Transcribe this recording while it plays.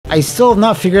I still have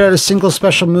not figured out a single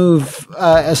special move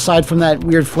aside from that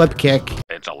weird flip kick.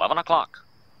 It's 11 o'clock.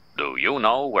 Do you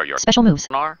know where your special moves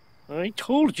are? I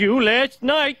told you last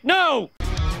night, no!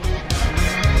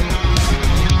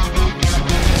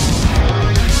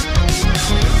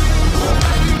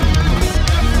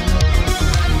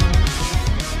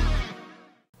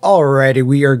 Alrighty,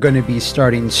 we are going to be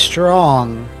starting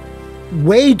strong.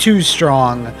 Way too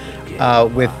strong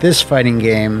with this fighting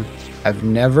game I've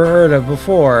never heard of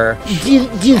before. Do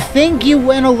you think you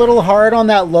went a little hard on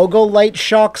that logo light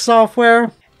shock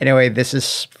software? Anyway, this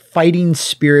is Fightin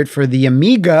Spirit for the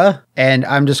Amiga, and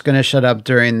I'm just going to shut up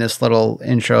during this little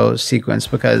intro sequence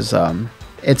because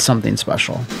it's something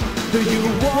special. Do you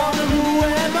wonder who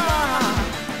am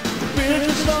I? Built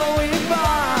to slow it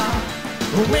by.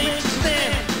 Who makes a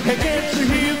stand against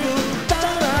the evil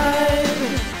tide?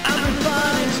 I'm a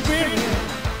fighting spirit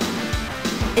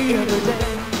every day.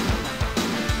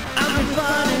 I'm a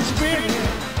fighting spirit.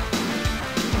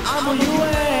 I'm on your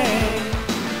way.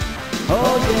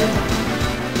 Oh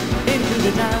yeah, into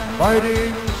the night.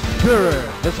 Fightin Spirit,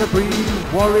 the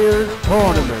Supreme Warriors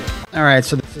Tournament. Alright,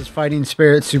 so this is Fightin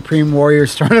Spirit Supreme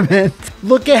Warriors Tournament.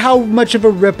 Look at how much of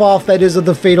a ripoff that is of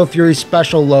the Fatal Fury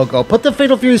Special logo. Put the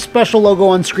Fatal Fury Special logo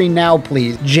on screen now,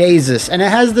 please. Jesus. And it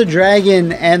has the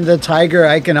dragon and the tiger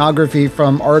iconography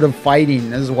from Art of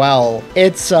Fighting as well.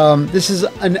 It's, this is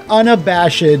an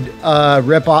unabashed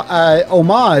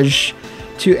homage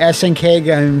to SNK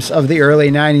games of the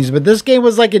early 90s, but this game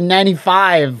was like in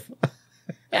 95.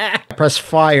 Press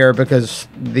fire because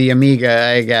the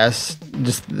Amiga, I guess.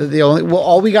 Just the only, well,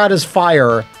 all we got is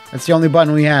fire. That's the only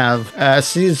button we have.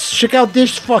 See, check out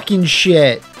this fucking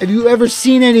shit. Have you ever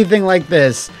seen anything like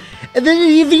this? And then it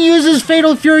even uses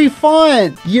Fatal Fury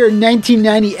font. Year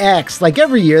 1990X. Like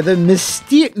every year, the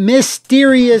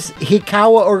mysterious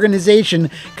Hikawa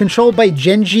organization, controlled by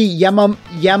Genji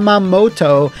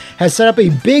Yamamoto, has set up a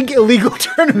big illegal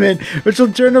tournament which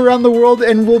will turn around the world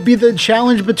and will be the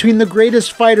challenge between the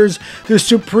greatest fighters, the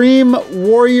Supreme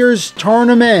Warriors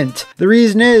Tournament. The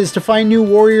reason is to find new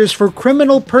warriors for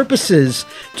criminal purposes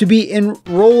to be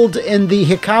enrolled in the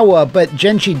Hikawa, but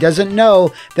Genji doesn't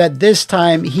know that this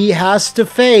time he has to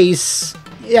face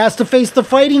the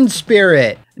Fightin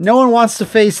Spirit. No one wants to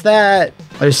face that.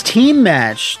 There's team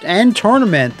match and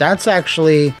tournament. That's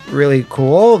actually really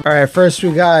cool. All right, first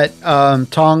we got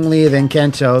Tong Li, then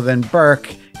Kento, then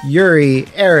Burke, Yuri,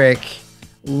 Eric,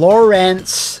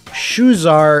 Lawrence,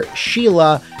 Shuzar,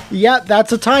 Sheila. Yep,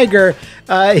 that's a tiger.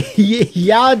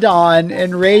 Yadon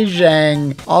and Ray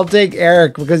Zhang. I'll take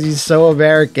Eric because he's so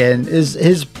American.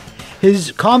 His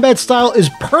combat style is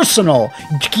personal.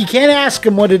 You can't ask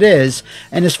him what it is.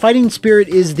 And his fighting spirit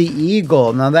is the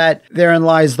eagle. Now therein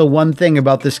lies the one thing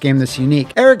about this game that's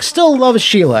unique. Eric still loves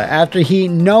Sheila after he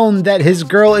known that his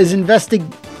girl is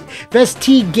investigating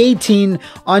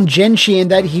on Genshi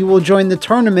and that he will join the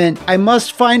tournament. I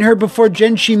must find her before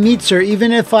Genshi meets her,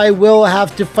 even if I will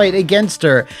have to fight against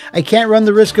her. I can't run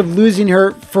the risk of losing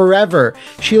her forever.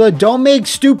 Sheila, don't make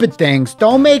stupid things.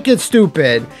 Don't make it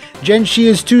stupid. Genshi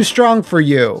is too strong for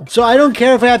you. So I don't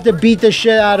care if I have to beat the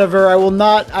shit out of her. I will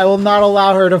not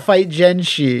allow her to fight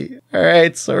Genshi. All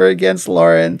right, so we're against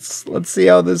Lawrence. Let's see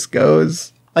how this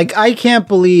goes. Like, I can't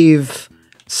believe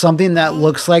something that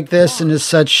looks like this and is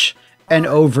such an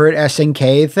overt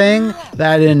SNK thing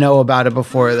that I didn't know about it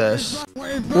before this.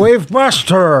 Wave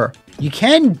Buster! You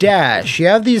can dash. You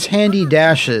have these handy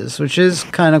dashes, which is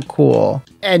kind of cool.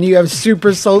 And you have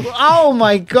super soul. Oh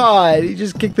my god! He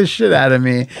just kicked the shit out of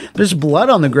me. There's blood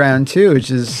on the ground too,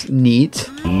 which is neat.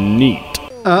 Neat.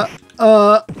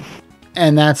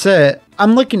 And that's it.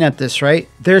 I'm looking at this, right?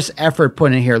 There's effort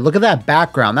put in here. Look at that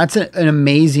background. That's an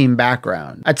amazing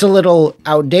background. It's a little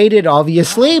outdated,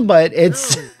 obviously, but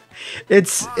it's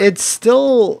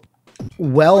still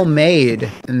well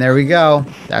made. And there we go.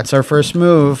 That's our first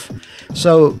move.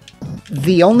 So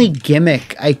the only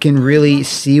gimmick I can really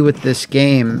see with this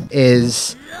game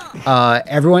is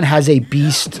everyone has a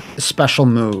beast special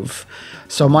move.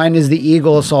 So mine is the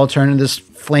eagle, so I'll turn into this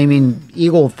flaming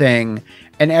eagle thing.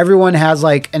 And everyone has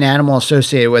like an animal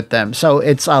associated with them. So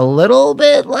it's a little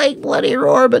bit like Bloody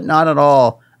Roar, but not at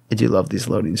all. I do love these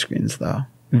loading screens though.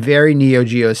 Very Neo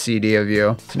Geo CD of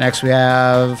you. So next we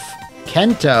have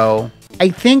Kento. I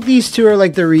think these two are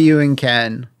like the Ryu and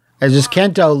Ken. It's just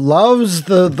Kento loves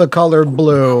the color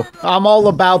blue. I'm all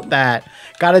about that.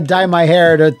 Gotta dye my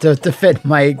hair to fit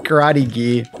my karate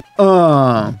gi.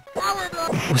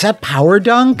 Was that Power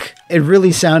Dunk? It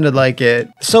really sounded like it.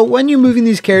 So when you're moving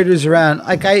these characters around,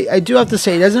 like I do have to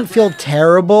say, it doesn't feel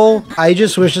terrible. I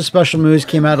just wish the special moves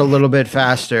came out a little bit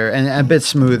faster and a bit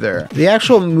smoother. The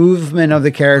actual movement of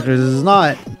the characters is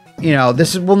not you know,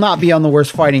 will not be on the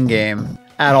worst fighting game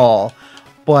at all.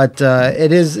 But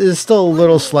it is still a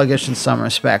little sluggish in some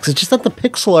respects. It's just that the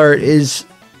pixel art is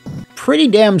pretty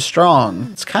damn strong.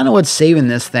 It's kind of what's saving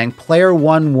this thing. Player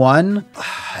 1-1.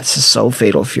 This is so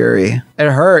Fatal Fury.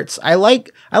 It hurts. I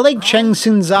like Cheng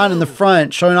Sun-zan in the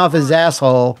front showing off his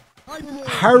asshole.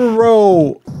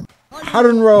 Harunro.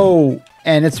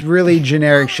 And it's really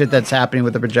generic shit that's happening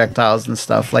with the projectiles and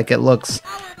stuff. Like,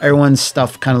 everyone's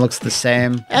stuff kind of looks the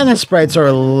same. And the sprites are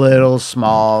a little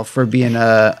small for being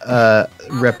a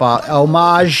rip-off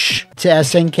homage to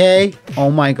SNK.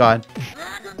 Oh my god.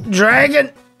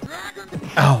 Dragon!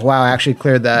 Oh wow, I actually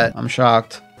cleared that. I'm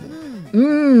shocked.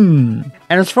 And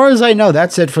as far as I know,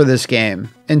 that's it for this game.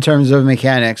 In terms of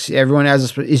mechanics. Everyone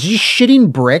has a... Is he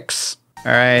shitting bricks?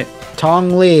 Alright,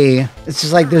 Tong Li. It's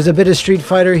just like there's a bit of Street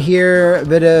Fighter here,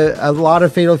 a lot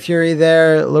of Fatal Fury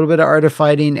there, a little bit of Art of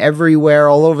Fighting everywhere,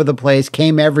 all over the place,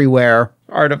 came everywhere.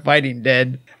 Art of Fighting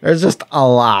did. There's just a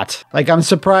lot. Like, I'm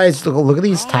surprised. Look at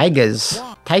these tigers.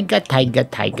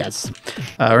 Tigers.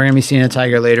 We're gonna be seeing a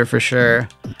tiger later for sure.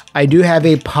 I do have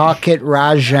a pocket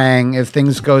Rajang if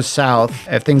things go south.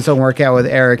 If things don't work out with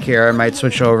Eric here, I might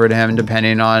switch over to him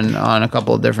depending on a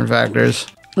couple of different factors.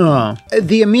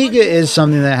 The Amiga is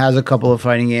something that has a couple of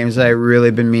fighting games that I've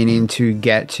really been meaning to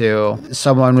get to.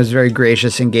 Someone was very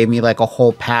gracious and gave me like a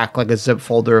whole pack, like a zip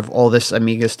folder of all this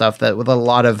Amiga stuff that with a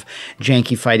lot of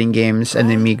janky fighting games, and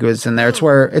the Amiga was in there. It's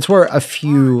where a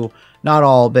few, not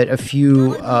all, but a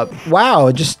few, wow,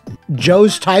 just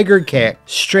Joe's Tiger Kick,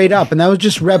 straight up, and that was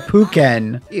just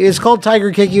Reppuken. It's called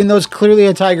Tiger Kick, even though it's clearly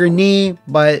a tiger knee,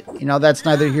 but, you know, that's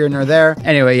neither here nor there.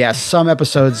 Anyway, yeah, some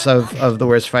episodes of the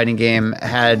worst fighting game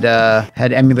had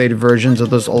emulated versions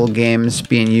of those old games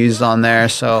being used on there,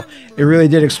 so it really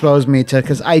did expose me to,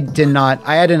 because I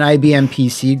had an IBM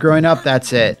PC growing up,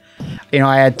 that's it. You know,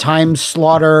 I had Time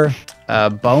Slaughter,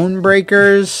 Bone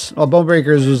Breakers. Well, Bone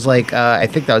Breakers was like, I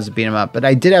think that was a beat 'em up, but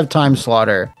I did have Time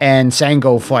Slaughter and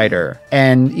Sango Fighter,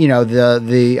 and you know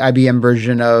the IBM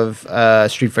version of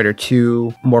Street Fighter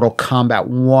 2, Mortal Kombat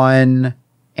 1,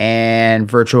 and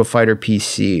Virtua Fighter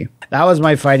PC. That was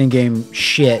my fighting game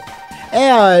shit.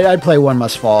 And I'd play One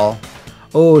Must Fall.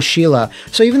 Oh, Sheila.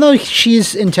 So even though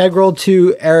she's integral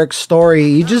to Eric's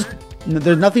story, there's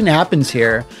nothing happens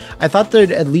here. I thought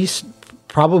there'd at least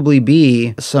probably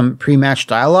be some pre-match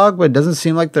dialogue, but it doesn't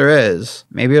seem like there is.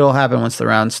 Maybe it'll happen once the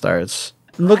round starts.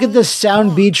 Look at this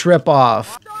Sound Beach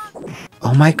ripoff.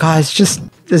 Oh my god, it's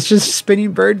just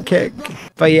spinning bird kick.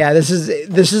 But yeah, this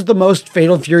is the most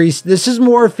Fatal Fury. This is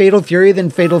more Fatal Fury than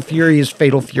Fatal Fury is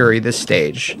Fatal Fury this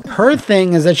stage. Her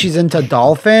thing is that she's into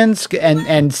dolphins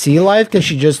and sea life because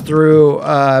she just threw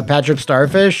Patrick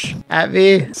Starfish at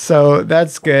me. So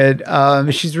that's good.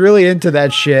 She's really into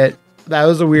that shit. That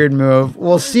was a weird move.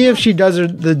 We'll see if she does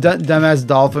the dumbass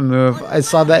dolphin move. I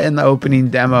saw that in the opening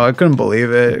demo. I couldn't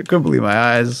believe it. I couldn't believe my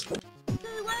eyes.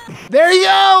 There you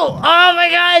go! Oh my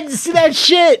god, see that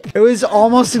shit? It was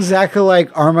almost exactly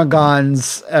like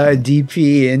Armagon's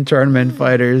DP in Tournament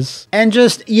Fighters. And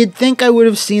just, you'd think I would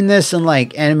have seen this in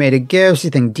like animated GIFs. You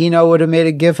think Dino would have made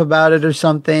a GIF about it or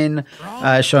something,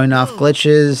 showing off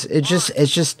glitches. It's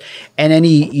just, and then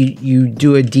you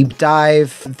do a deep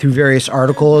dive through various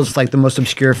articles, like the most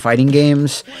obscure fighting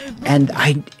games. And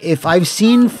if I've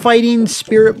seen Fightin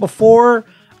Spirit before,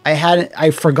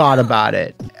 I forgot about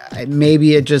it.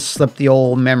 Maybe it just slipped the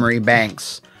old memory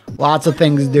banks. Lots of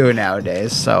things do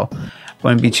nowadays, so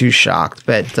wouldn't be too shocked.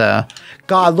 But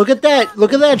God, look at that!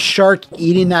 Look at that shark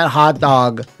eating that hot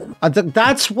dog.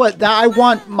 That's what I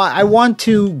want. I want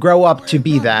to grow up to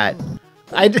be that.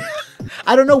 I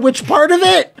don't know which part of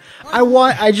it.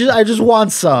 I just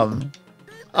want some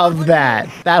of that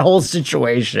whole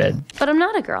situation. But I'm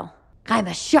not a girl. I'm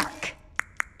a shark.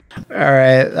 All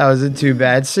right, that wasn't too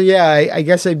bad. So yeah, I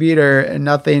guess I beat her, and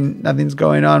nothing's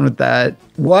going on with that.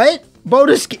 What?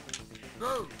 Bonus?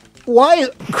 Why?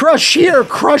 Crush here,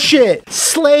 crush it,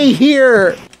 slay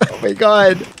here. Oh my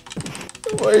god!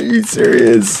 Why are you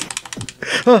serious?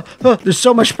 There's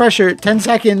so much pressure. 10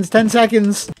 seconds. 10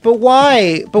 seconds. But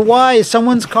why? But why?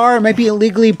 Someone's car might be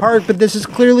illegally parked, but this is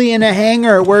clearly in a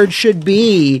hangar where it should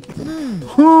be.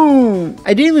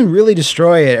 I didn't even really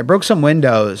destroy it. I broke some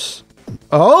windows.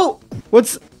 Oh,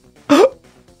 what's... Oh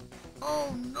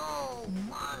no,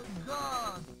 my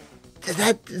god.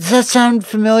 Does that sound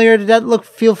familiar? Did that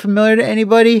feel familiar to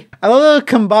anybody? I love the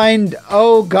combined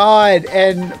oh god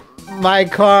and my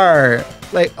car.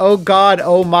 Like, oh god,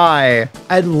 oh my.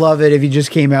 I'd love it if he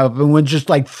just came out and went just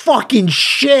like, fucking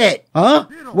shit. Huh?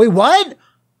 Wait, what?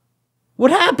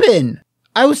 What happened?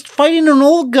 I was fighting an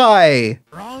old guy.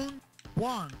 Round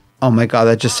one. Oh my god,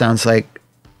 that just sounds like...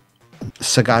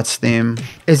 Sagat's theme.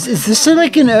 Is this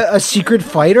like a secret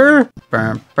fighter?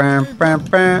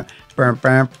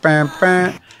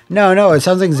 No, it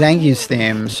sounds like Zangief's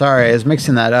theme. Sorry, I was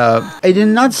mixing that up. I did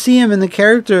not see him in the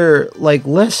character like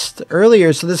list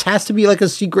earlier, so this has to be like a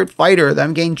secret fighter that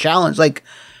I'm getting challenged, like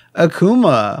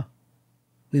Akuma.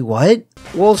 Wait, what?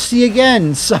 We'll see again.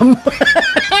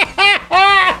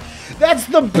 That's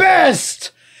the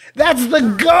best. That's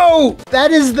the GOAT.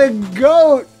 That is the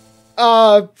GOAT.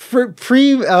 For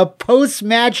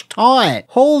post-match taunt.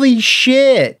 Holy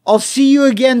shit. I'll see you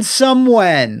again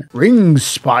someone. Ring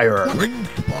Spire.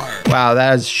 Wow, that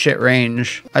has shit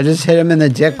range. I just hit him in the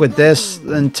dick with this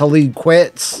until he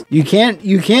quits. You can't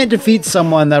defeat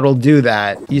someone that'll do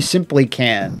that. You simply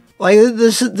can't. Like,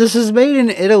 this is made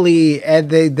in Italy, and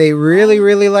they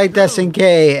really like SNK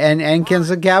and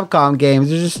Kens and Capcom games.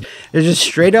 They're just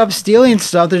straight up stealing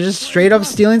stuff. They're just straight up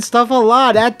stealing stuff a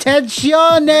lot.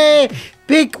 Attenzione!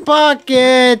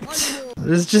 Pickpocket!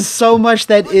 There's just so much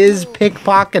that is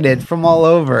pickpocketed from all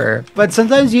over. But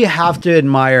sometimes you have to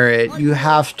admire it. You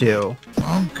have to.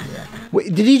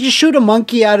 Wait, did he just shoot a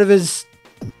monkey out of his...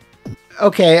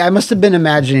 Okay, I must have been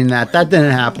imagining that. That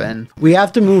didn't happen. We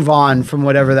have to move on from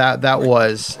whatever that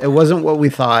was. It wasn't what we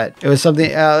thought. It was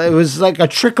something, it was like a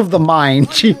trick of the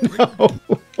mind, you know?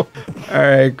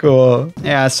 Alright, cool.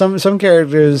 Yeah, some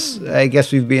characters, I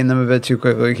guess we've beaten them a bit too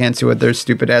quickly. We can't see what their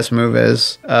stupid-ass move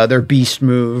is. Their beast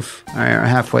move. Alright, we're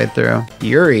halfway through.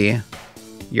 Yuri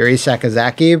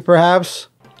Sakazaki, perhaps?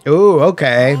 Ooh,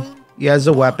 okay. He has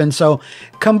a weapon. So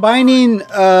combining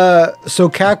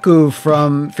Sokaku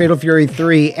from Fatal Fury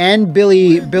 3 and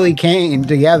Billy Kane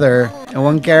together in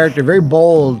one character, very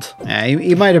bold. Yeah,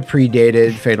 he might have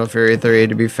predated Fatal Fury 3,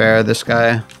 to be fair, this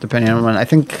guy, depending on when. I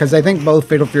think both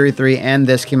Fatal Fury 3 and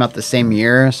this came out the same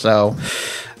year, so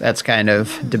that's kind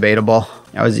of debatable.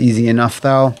 That was easy enough,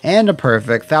 though. And a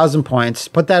perfect 1,000 points.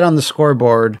 Put that on the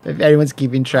scoreboard if anyone's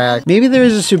keeping track. Maybe there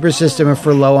is a super system if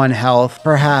we're low on health,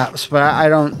 perhaps, but I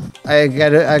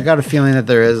got a feeling that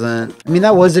there isn't. I mean,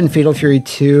 that was in Fatal Fury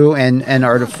 2 and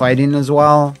Art of Fighting as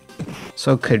well,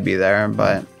 so it could be there,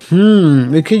 but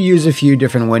we could use a few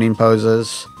different winning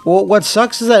poses. Well, what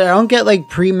sucks is that I don't get like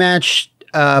pre-match,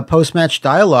 post-match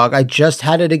dialogue. I just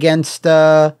had it against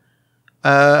Makuma.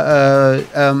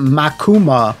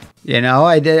 You know,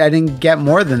 I didn't get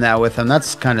more than that with him.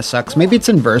 That's kind of sucks. Maybe it's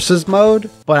in versus mode,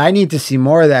 but I need to see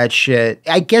more of that shit.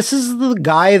 I guess this is the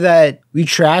guy that we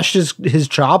trashed his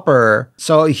chopper,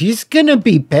 so he's gonna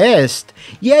be pissed.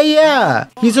 Yeah.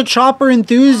 He's a chopper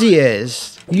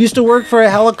enthusiast. He used to work for a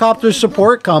helicopter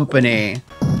support company.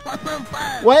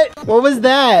 What? What was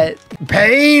that?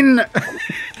 Pain?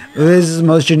 This is the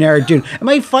most generic dude. Am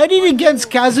I fighting against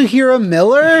Kazuhira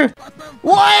Miller?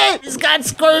 What? He's got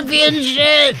scorpion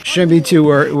shit. Shouldn't be too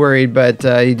worried, but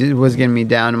he was getting me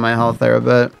down in my health there a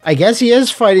bit. I guess he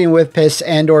is fighting with piss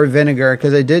and or vinegar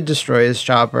because I did destroy his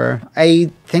chopper.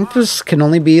 I think this can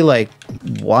only be like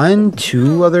 1,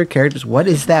 2 other characters. What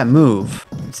is that move?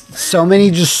 So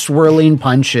many just swirling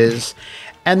punches.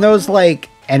 And those like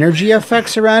energy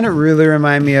effects around it really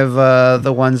remind me of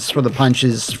the ones for the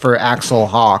punches for Axel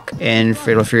Hawk in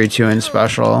Fatal Fury 2 and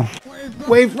Special.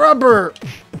 Wave rubber!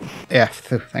 Yeah,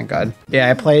 thank God. Yeah,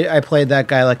 I played that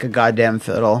guy like a goddamn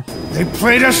fiddle. They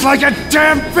played us like a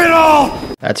damn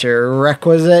fiddle! That's your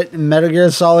requisite Metal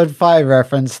Gear Solid 5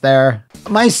 reference there.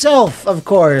 Myself, of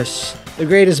course. The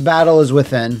greatest battle is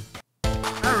within.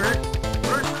 Eric.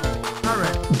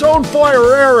 Don't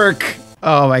fire Eric!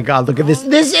 Oh my God, look at this.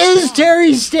 This is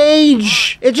Terry's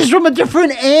stage! It's just from a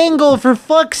different angle, for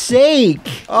fuck's sake!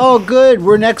 Oh good,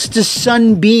 we're next to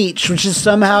Sun Beach, which is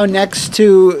somehow next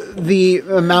to the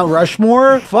Mount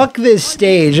Rushmore? Fuck this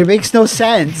stage, it makes no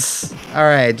sense.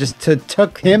 Alright, just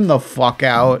took him the fuck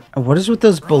out. What is with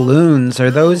those balloons?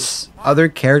 Are those other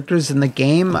characters in the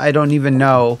game? I don't even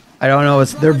know. I don't know,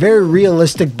 they're very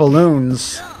realistic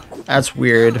balloons. That's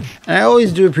weird. And I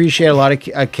always do appreciate a lot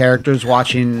of characters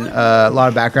watching, a lot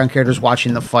of background characters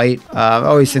watching the fight. I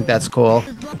always think that's cool.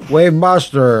 Wave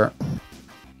Buster.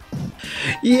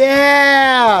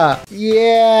 Yeah!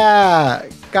 Yeah!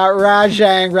 Got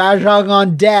Rajang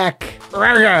on deck.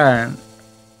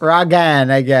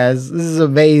 Ragan, I guess. This is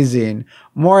amazing.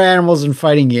 More animals in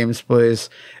fighting games, please.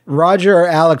 Roger or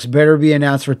Alex better be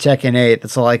announced for Tekken 8.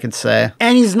 That's all I can say.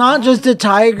 And he's not just a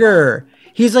tiger.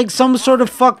 He's like some sort of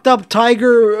fucked up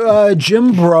tiger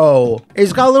gym bro.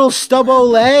 He's got little stubbo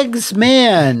legs.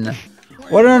 Man,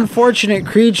 what an unfortunate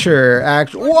creature.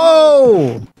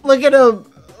 Whoa! Look at him.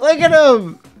 Look at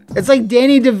him. It's like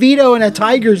Danny DeVito in a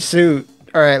tiger suit.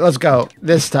 All right, let's go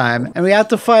this time. And we have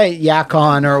to fight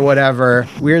Yakon or whatever.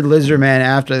 Weird lizard man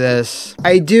after this.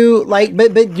 I do like,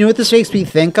 but you know what this makes me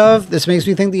think of? This makes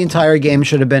me think the entire game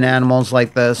should have been animals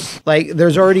like this. Like,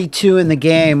 there's already 2 in the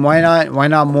game. Why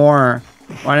not more?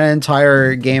 Why not an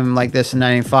entire game like this in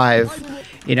 95?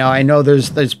 You know, I know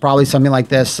there's probably something like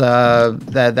this,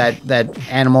 that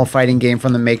animal fighting game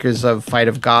from the makers of Fight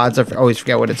of Gods. I always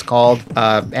forget what it's called.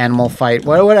 Animal Fight,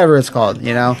 whatever it's called,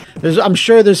 you know. I'm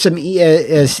sure there's some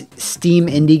Steam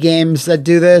indie games that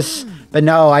do this. But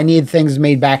no, I need things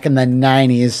made back in the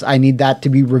 90s. I need that to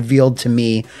be revealed to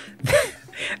me.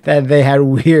 That they had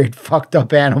weird, fucked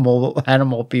up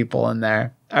animal people in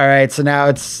there. All right, so now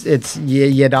it's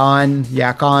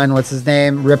Yakon, what's his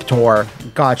name? Riptor.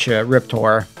 Gotcha,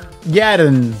 Riptor.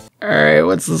 Yadon. All right,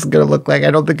 what's this gonna look like?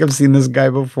 I don't think I've seen this guy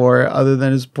before, other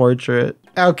than his portrait.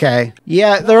 Okay,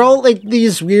 yeah, they're all like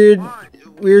these weird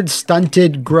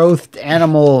stunted growth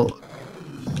animal.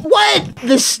 What?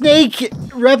 The snake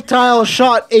reptile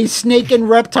shot a snake and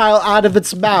reptile out of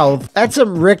its mouth. That's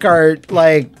some Rickard,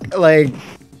 like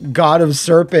God of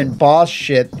Serpent boss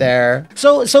shit there.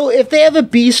 So if they have a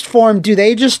beast form, do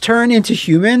they just turn into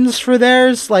humans for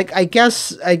theirs? Like, I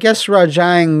guess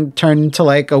Rajang turned into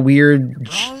like a weird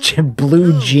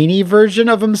blue genie version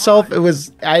of himself.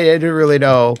 I didn't really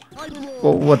know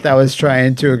what that was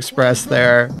trying to express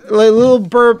there. Like little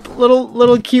burp,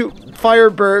 little cute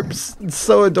fire burps. It's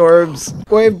so adorbs.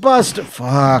 Wave bust.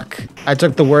 Fuck. I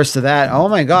took the worst of that. Oh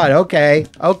my god. Okay.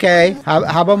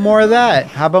 How about more of that?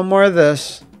 How about more of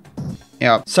this?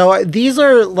 Yeah. So these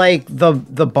are like the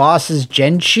boss's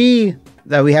Genchi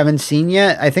that we haven't seen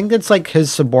yet. I think it's like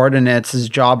his subordinates, his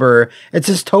jobber. It's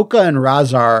his Toka and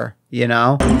Razar, you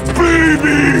know?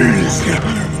 Babies!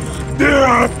 There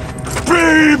are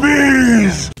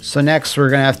babies! So next we're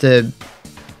gonna have to...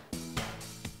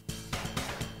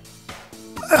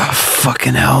 Oh,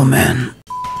 fucking hell, man.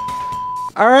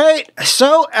 All right,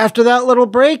 so after that little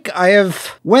break, I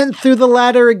have went through the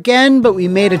ladder again, but we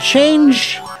made a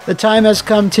change. The time has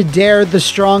come to dare the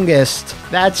strongest.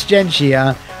 That's Genchi,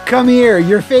 huh? Come here,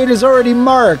 your fate is already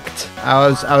marked. I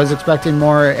was expecting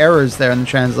more errors there in the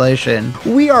translation.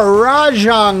 We are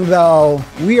Rajang, though.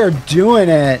 We are doing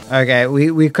it. Okay,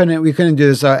 we couldn't do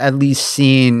this without at least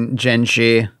seeing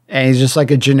Genchi. And he's just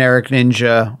like a generic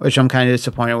ninja, which I'm kind of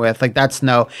disappointed with. Like, that's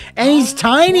no. And he's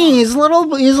tiny. He's a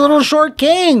little short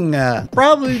king.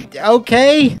 Probably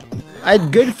okay.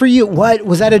 Good for you. What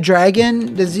was that? A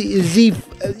dragon? Is he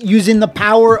using the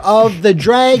power of the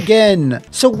dragon?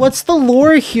 So what's the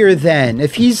lore here then?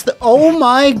 If he's oh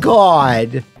my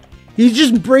god, he's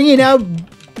just bringing out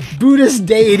Buddhist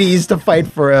deities to fight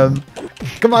for him.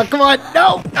 Come on,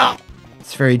 no.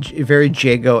 It's very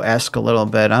Jago-esque a little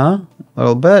bit, huh? A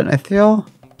little bit, I feel.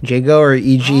 Jago or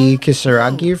E.G.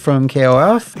 Kisaragi from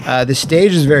KOF. The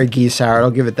stage is very geese-hard,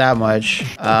 I'll give it that much.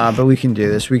 But we can do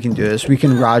this. We can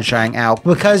Rajang out.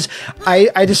 Because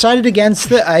I decided against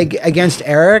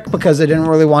Eric because I didn't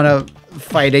really want to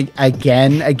fight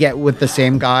again with the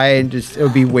same guy, and just it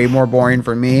would be way more boring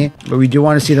for me. But we do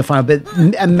want to see the final bit.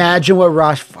 Imagine what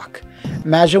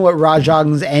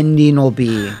Rajang's ending will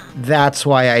be. That's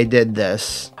why I did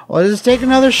this. Well, let's take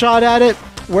another shot at it.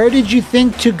 Where did you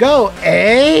think to go,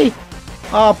 eh?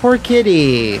 Oh, poor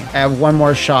kitty. I have one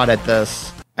more shot at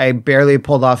this. I barely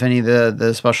pulled off any of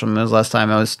the special moves last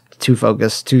time. I was too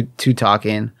focused, too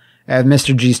talking. I have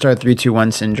Mr. G-Star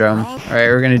 321 syndrome. All right,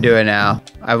 we're gonna do it now.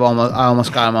 I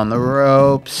almost got him on the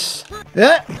ropes.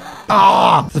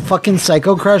 Ah! The fucking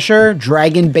Psycho Crusher,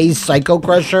 dragon-based Psycho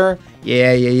Crusher.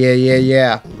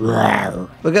 Yeah.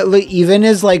 Look, even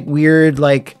his like weird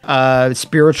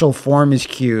spiritual form is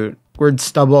cute. Weird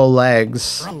stubble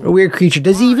legs. A weird creature.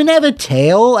 Does he even have a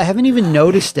tail? I haven't even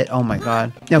noticed it. Oh my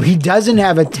god. No, he doesn't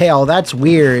have a tail. That's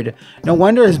weird. No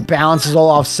wonder his balance is all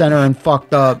off center and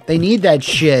fucked up. They need that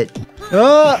shit.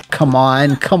 Come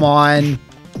on.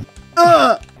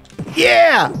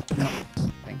 Yeah! No,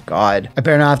 thank god. I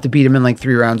better not have to beat him in like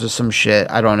 3 rounds or some shit.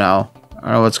 I don't know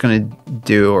what it's gonna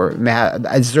do. Or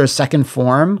is there a second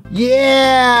form?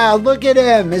 Yeah, look at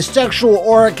him. His sexual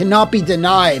aura cannot be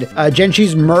denied.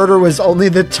 Genchi's murder was only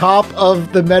the top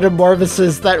of the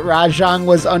metamorphosis that Rajang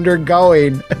was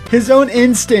undergoing. His own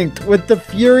instinct with the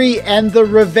fury and the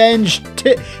revenge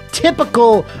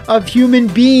typical of human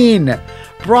being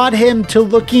brought him to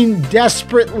looking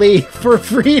desperately for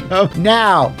freedom.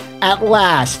 Now, at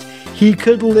last, he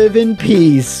could live in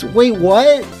peace. Wait,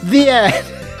 what? The end.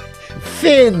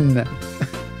 Finn.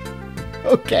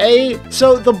 Okay,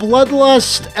 so the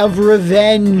bloodlust of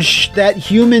revenge that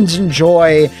humans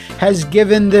enjoy has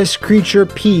given this creature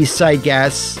peace, I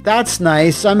guess. That's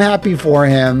nice. I'm happy for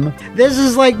him. This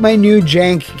is like my new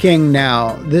Jank King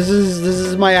now. This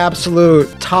is my absolute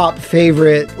top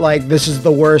favorite. Like, this is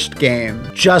the worst game.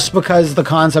 Just because the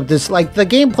concept is like, the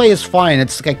gameplay is fine.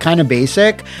 It's like kind of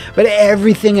basic, but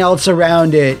everything else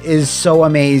around it is so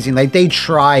amazing. Like, they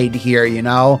tried here, you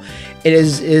know? It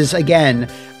is again,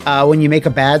 when you make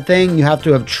a bad thing, you have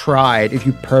to have tried. If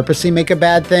you purposely make a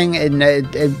bad thing,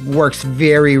 it works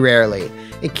very rarely.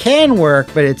 It can work,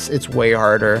 but it's way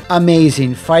harder.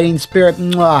 Amazing. Fighting Spirit,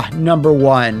 mwah, number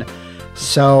 1.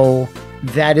 So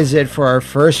that is it for our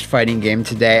first fighting game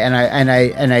today. And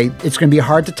it's going to be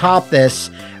hard to top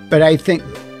this, but I think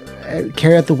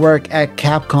carry out the work at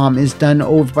Capcom is done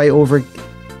over.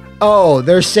 Oh,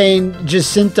 they're saying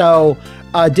Jacinto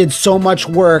did so much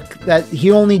work that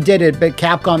he only did it, but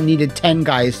Capcom needed 10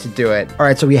 guys to do it. All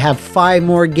right, so we have 5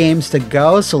 more games to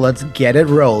go, so let's get it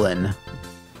rolling.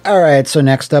 All right, so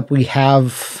next up we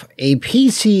have a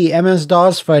PC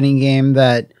MS-DOS fighting game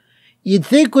that you'd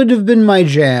think would have been my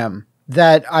jam,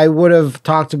 that I would have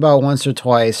talked about once or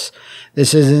twice.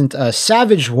 This isn't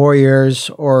Savage Warriors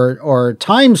or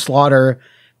Time Slaughter.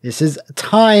 This is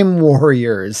Time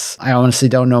Warriors. I honestly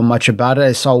don't know much about it.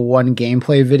 I saw one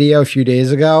gameplay video a few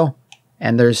days ago,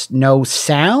 and there's no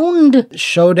sound.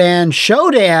 Shodan,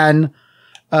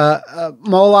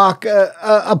 Moloch,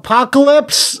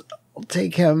 Apocalypse. I'll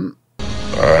take him.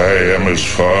 I am as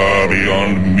far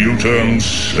beyond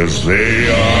mutants as they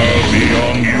are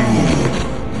beyond you.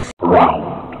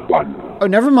 Round 1. Oh,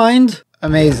 never mind.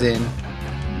 Amazing.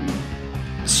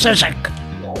 Sushik.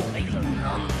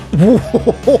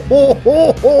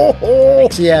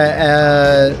 So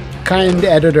yeah, kind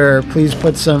editor, please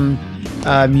put some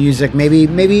music, maybe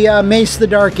Mace the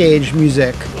Dark Age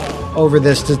music over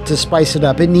this to spice it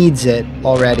up. It needs it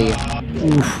already.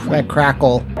 Oof, that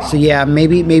crackle. So yeah,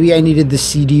 maybe I needed the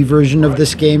CD version of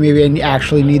this game. Maybe I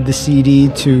actually need the CD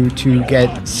to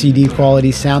get CD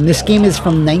quality sound. This game is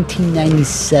from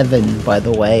 1997, by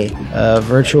the way.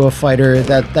 Virtua Fighter.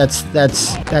 That's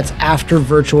after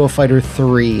Virtua Fighter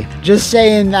 3. Just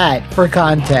saying that for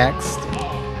context.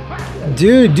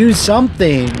 Dude, do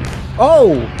something.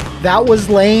 Oh, that was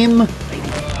lame.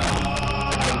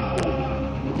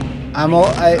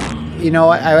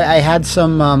 I had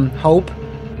some hope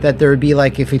that there would be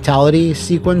like a fatality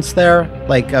sequence there,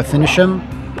 like a finish him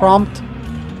prompt.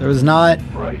 There was not.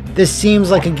 This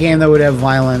seems like a game that would have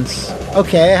violence.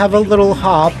 Okay, I have a little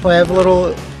hop. I have a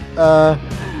little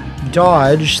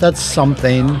dodge. That's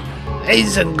something.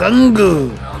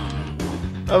 Eisengungu.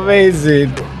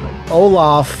 Amazing.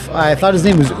 Olaf. I thought his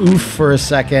name was Oof for a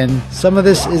second. Some of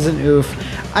this isn't Oof.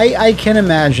 I can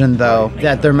imagine though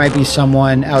that there might be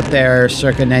someone out there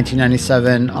circa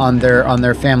 1997 on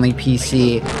their family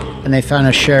PC, and they found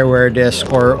a shareware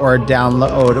disc or a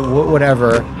download,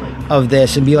 whatever, of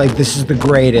this, and be like, this is the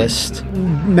greatest.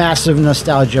 Massive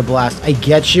nostalgia blast. I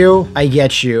get you,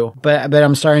 but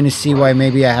I'm starting to see why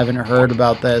maybe I haven't heard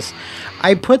about this.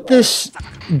 I put this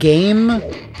game,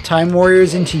 Time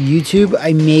Warriors, into YouTube.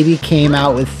 I maybe came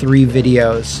out with 3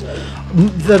 videos.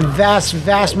 The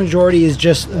vast majority is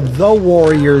just the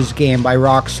Warriors game by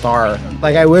Rockstar.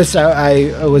 Like, I wish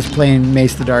I was playing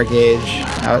Mace the Dark Age.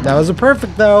 That was a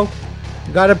perfect though.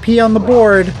 Got a P on the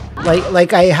board.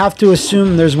 Like I have to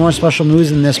assume there's more special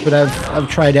moves in this, but I've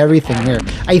tried everything here.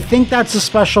 I think that's a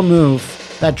special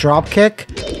move. That drop kick.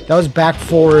 That was back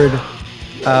forward.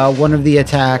 One of the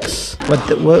attacks.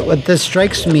 What this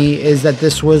strikes me is that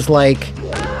this was like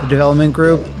the development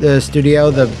group, the studio,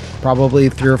 the probably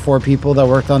 3 or 4 people that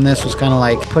worked on this was kind of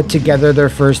like put together their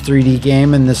first 3D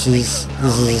game, and this is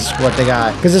what they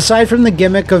got. Because aside from the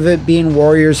gimmick of it being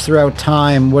warriors throughout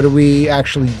time, what are we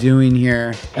actually doing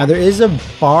here? Now there is a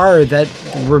bar that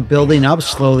we're building up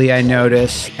slowly, I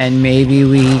notice, and maybe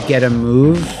we get a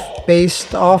move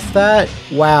based off that.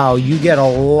 Wow, you get a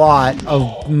lot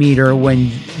of meter when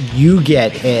you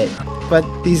get hit, but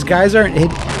these guys aren't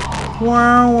hit.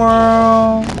 Wow,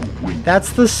 wow.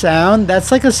 That's the sound.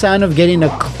 That's like a sound of getting a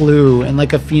clue in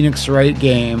like a Phoenix Wright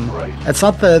game. That's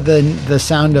not the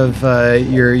sound of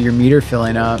your meter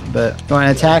filling up. But you want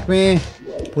to attack me,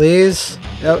 please?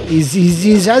 Oh,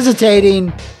 he's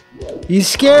hesitating. He's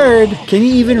scared. Can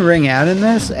you even ring out in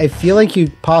this? I feel like you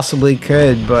possibly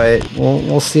could, but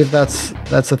we'll see if that's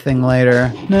a thing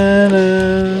later.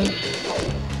 Na-na.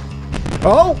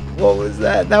 Oh, what was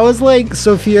that? That was like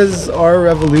Sophia's R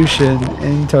Revolution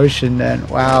in Toshinden.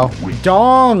 Wow.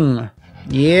 Dong.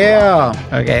 Yeah.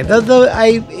 Okay.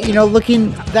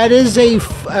 Looking, that is a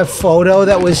photo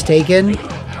that was taken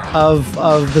of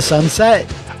the sunset.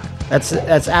 That's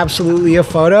absolutely a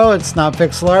photo. It's not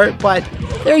pixel art, but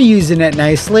they're using it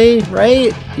nicely,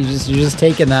 right? You're just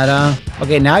taking that,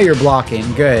 Okay, now you're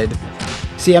blocking. Good.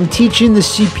 See, I'm teaching the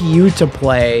CPU to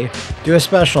play. Do a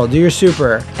special, do your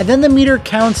super. And then the meter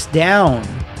counts down.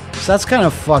 So that's kind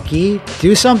of fucky.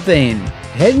 Do something.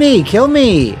 Hit me, kill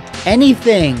me.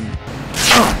 Anything.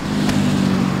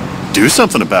 Do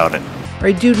something about it.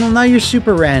 Right, dude, well now your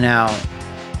super ran out.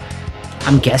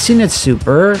 I'm guessing it's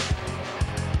super.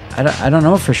 I don't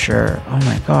know for sure. Oh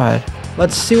my god.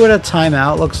 Let's see what a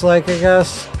timeout looks like, I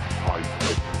guess.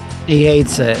 He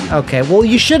hates it. Okay, well,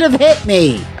 you should have hit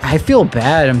me. I feel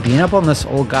bad. I'm beating up on this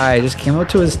old guy. I just came up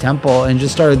to his temple and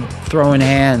just started throwing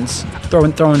hands,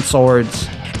 throwing swords.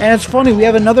 And it's funny, we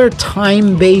have another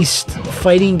time-based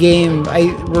fighting game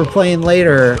we're playing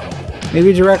later.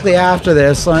 Maybe directly after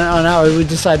this, on how we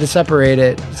decide to separate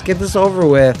it. Let's get this over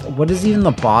with. What is even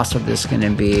the boss of this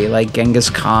gonna be? Like Genghis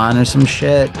Khan or some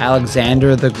shit?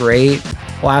 Alexander the Great?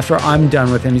 Well, after I'm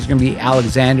done with him, he's gonna be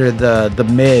Alexander the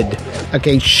Mid.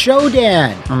 Okay,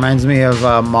 Shodan! Reminds me of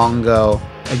Mongo,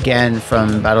 again,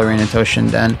 from Battle Arena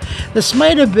Toshinden. This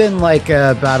might have been like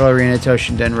a Battle Arena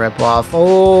Toshinden ripoff.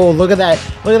 Oh, look at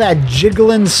that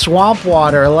jiggling swamp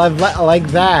water. I like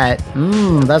that.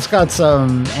 That's got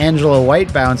some Angela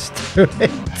White bounce to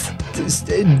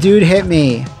it. Dude hit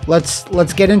me.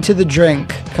 Let's get into the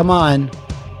drink. Come on.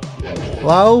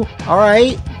 Hello? All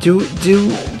right. Do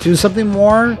something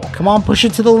more. Come on, push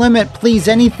it to the limit, please.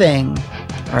 Anything.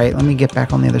 All right, let me get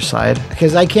back on the other side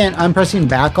because I can't. I'm pressing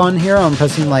back on here. I'm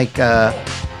pressing like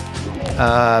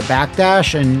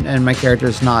backdash, and my character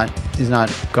is not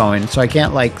going, so I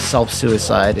can't like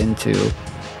self-suicide into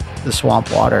the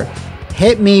swamp water.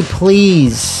 Hit me,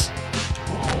 please.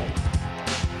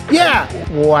 Yeah.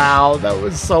 Wow, that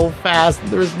was so fast.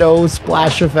 There was no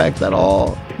splash effect at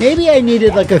all. Maybe I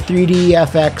needed like a 3D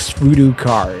FX voodoo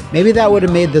card. Maybe that would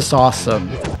have made this awesome.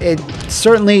 It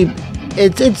certainly.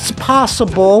 It's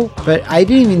possible, but I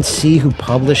didn't even see who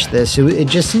published this. It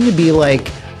just seemed to be like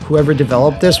whoever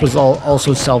developed this was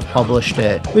also self-published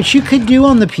it, which you could do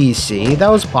on the PC. That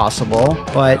was possible,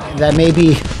 but that may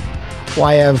be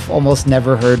why I've almost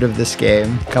never heard of this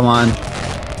game. Come on.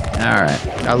 All right.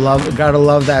 Gotta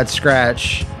love that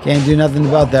scratch. Can't do nothing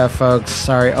about that, folks.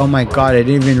 Sorry. Oh my god, I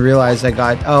didn't even realize I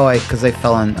got... Oh, because I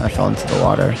fell into the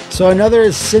water. So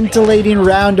another scintillating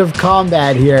round of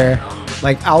combat here.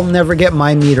 Like, I'll never get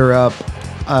my meter up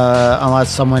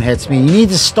unless someone hits me. You need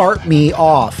to start me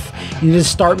off. You need to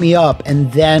start me up,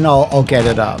 and then I'll get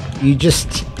it up. You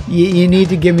need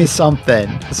to give me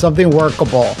something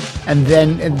workable, and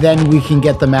then we can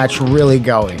get the match really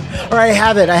going. All right, I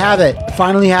have it.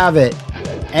 Finally have it.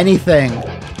 Anything.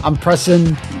 I'm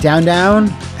pressing down,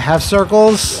 half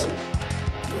circles.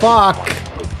 Fuck.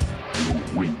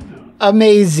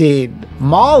 Amazing.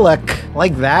 Moloch.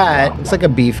 Like that. Looks like a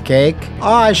beefcake.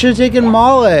 Oh, I should have taken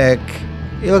Moloch.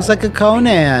 He looks like a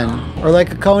Conan. Or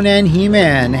like a Conan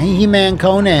He-Man. He-Man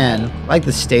Conan. I like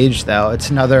the stage, though.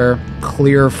 It's another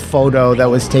clear photo that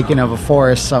was taken of a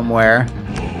forest somewhere.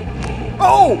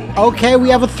 Oh! Okay, we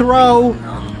have a throw.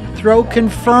 Throw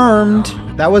confirmed.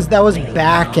 That was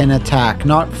back and attack,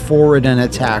 not forward and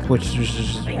attack, which is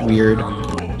just weird.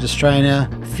 Just trying to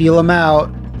feel him out.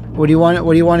 What do you want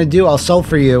to do? I'll sell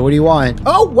for you. What do you want?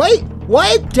 Oh, wait.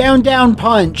 What? Down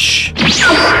punch.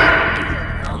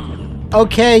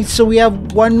 Okay, so we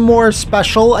have one more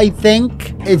special, I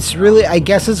think. It's really, I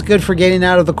guess it's good for getting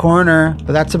out of the corner,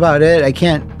 but that's about it. I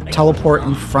can't teleport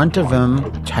in front of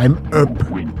him. Time up.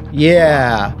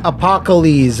 Yeah,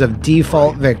 Apocalypse of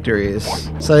default victories.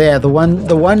 So yeah, the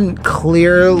one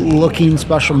clear looking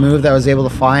special move that I was able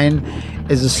to find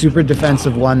is a super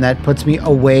defensive one that puts me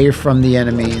away from the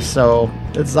enemy, so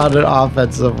it's not an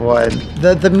offensive one.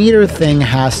 The meter thing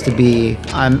has to be,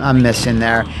 I'm missing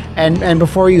there. And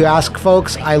before you ask,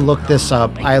 folks, I looked this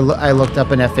up. I looked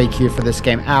up an FAQ for this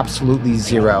game. Absolutely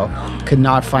zero. Could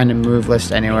not find a move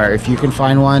list anywhere. If you can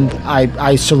find one,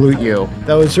 I salute you.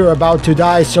 Those who are about to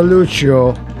die salute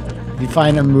you. If you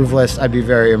find a move list, I'd be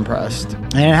very impressed.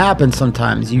 And it happens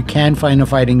sometimes. You can find a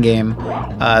fighting game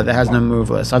that has no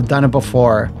move list. I've done it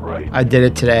before. I did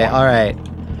it today. All right.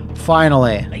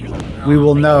 Finally, we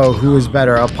will know who is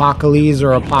better, Apocalypse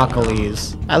or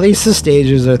Apocalypse. At least the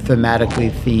stages are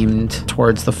thematically themed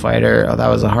towards the fighter. Oh, that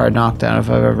was a hard knockdown if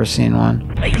I've ever seen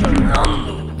one.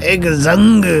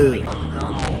 Egazungu.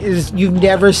 You've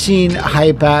never seen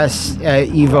high-pass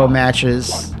Evo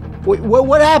matches.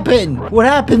 What happened? What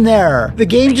happened there? The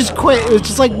game just quit. It was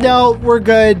just like, no, we're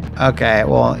good. Okay,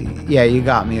 well, yeah, you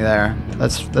got me there.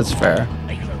 That's fair.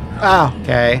 Oh,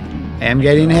 okay. I am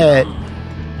getting hit.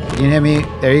 You can hit me.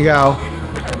 There you go.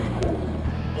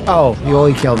 Oh, you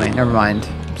only killed me. Never mind.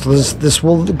 So this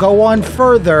will go on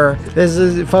further. This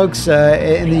is, folks,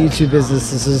 in the YouTube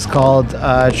business, this is called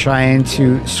trying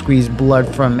to squeeze blood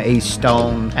from a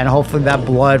stone. And hopefully that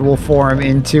blood will form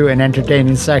into an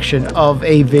entertaining section of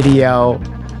a video.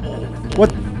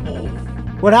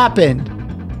 What happened?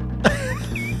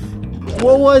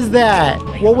 What was that?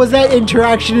 What was that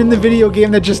interaction in the video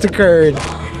game that just occurred?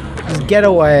 Just get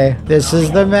away. This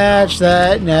is the match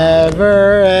that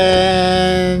never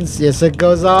ends. Yes, it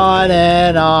goes on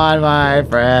and on, my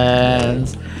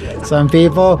friends. Some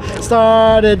people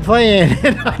started playing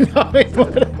it not knowing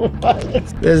what it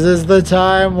was. This is the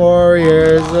time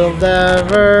Warriors will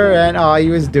never end. Oh, he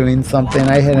was doing something.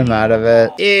 I hit him out of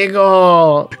it.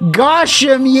 Eagle. Gosh,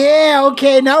 yeah.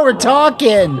 Okay, now we're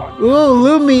talking. Ooh,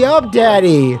 loom me up,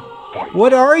 daddy.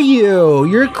 What are you?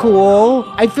 You're cool.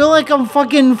 I feel like I'm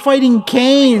fucking fighting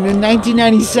Kane in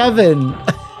 1997.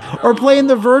 Or playing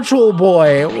the Virtual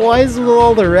Boy. Why is it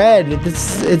all the red?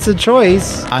 It's a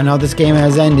choice. I know this game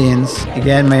has endings.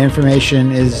 Again, my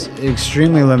information is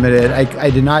extremely limited.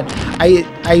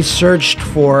 I searched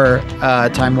for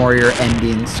Time Warrior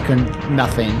endings.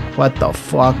 Nothing. What the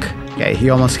fuck? Okay, he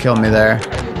almost killed me there.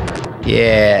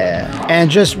 Yeah.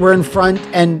 And just we're in front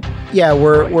and yeah,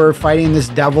 we're fighting this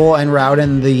devil and we're out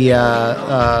in the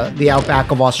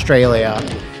outback of Australia.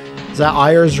 Is that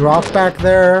Ayers Rock back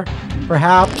there?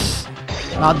 Perhaps?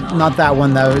 Not that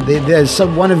one though. There's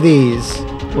one of these.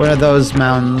 One of those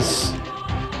mountains.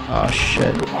 Oh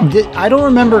shit. I don't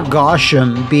remember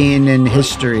Gosham being in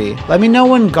history. Let me know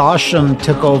when Gosham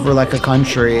took over like a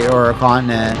country or a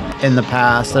continent in the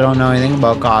past. I don't know anything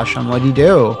about Gosham. What did he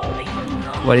do?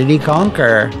 What did he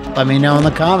conquer? Let me know in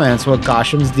the comments what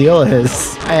Gosham's deal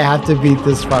is. I have to beat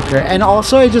this fucker. And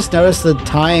also I just noticed the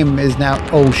time is now...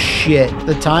 Oh shit.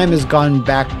 The time has gone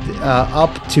back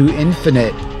up to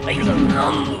infinite.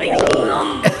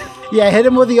 Yeah, hit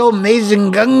him with the old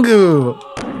Amazing Gungu.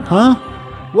 Huh?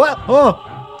 What? Oh!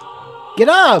 Get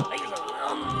up!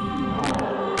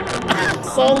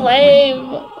 So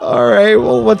lame. Alright,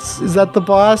 well is that the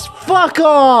boss? Fuck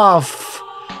off!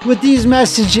 With these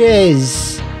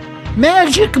messages.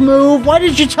 Magic move? Why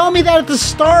did you tell me that at the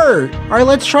start? All right,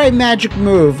 let's try magic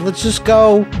move. Let's just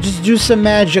go, just do some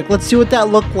magic. Let's see what that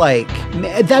looked like.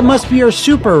 That must be our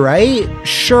super, right?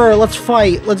 Sure, let's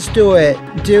fight. Let's do it.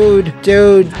 Dude,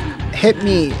 hit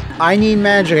me. I need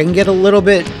magic. I can get a little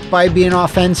bit by being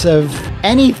offensive.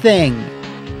 Anything.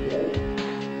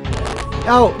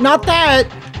 Oh, not that.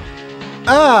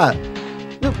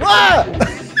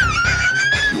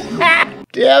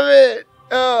 Damn it.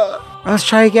 Let's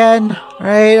try again. All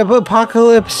right,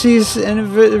 Apocalypses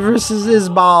versus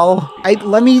Isbal.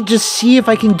 Let me just see if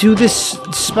I can do this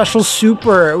special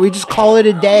super. We just call it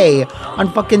a day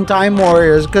on fucking Time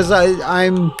Warriors because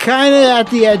I'm kind of at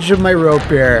the edge of my rope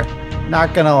here.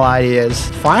 Not gonna lie to you.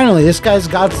 Finally, this guy's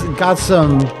got some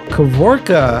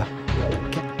Kavorka.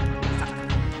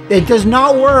 It does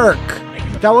not work.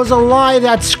 That was a lie,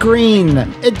 that screen.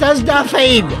 It does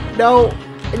nothing. No.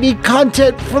 I need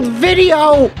content for the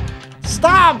video!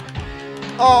 Stop!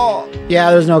 Oh.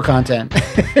 Yeah, there's no content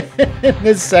in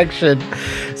this section.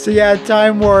 So yeah,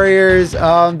 Time Warriors,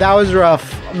 that was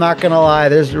rough. I'm not gonna lie,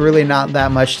 there's really not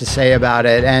that much to say about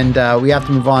it. And we have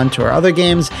to move on to our other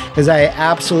games because I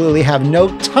absolutely have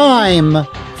no time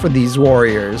for these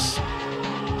warriors.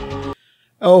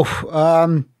 Oh,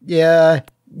 yeah.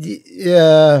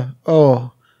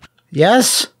 Oh,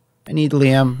 yes? I need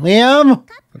Liam. Liam?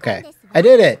 Okay. I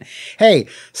did it. Hey,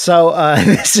 so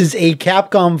this is a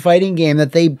Capcom fighting game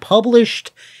that they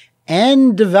published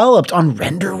and developed on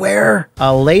Renderware,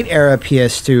 a late era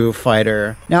PS2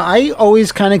 fighter. Now, I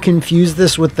always kind of confuse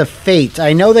this with the Fate.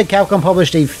 I know that Capcom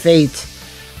published a Fate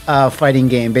fighting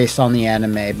game based on the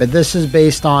anime, but this is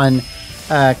based on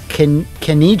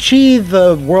Kenichi,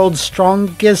 the world's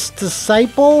strongest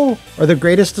disciple, or the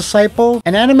greatest disciple.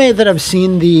 An anime that I've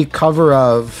seen the cover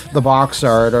of, the box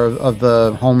art of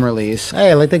the home release.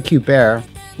 Hey, I like that cute bear.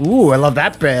 Ooh, I love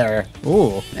that bear.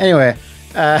 Ooh. Anyway,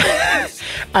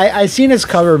 I've seen its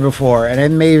cover before, and I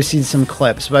may have seen some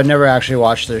clips, but I've never actually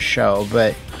watched this show.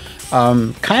 But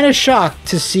kind of shocked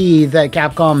to see that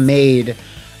Capcom made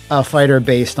a fighter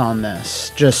based on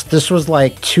this. This was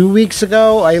like 2 weeks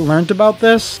ago I learned about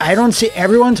this. I don't see,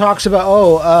 everyone talks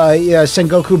about, yeah,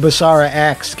 Sengoku Basara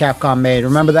X Capcom made.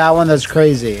 Remember that one? That's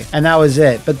crazy. And that was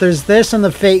it. But there's this and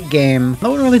the Fate game.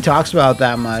 No one really talks about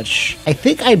that much. I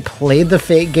think I played the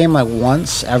Fate game like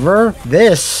once ever.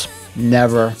 This,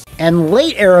 never. And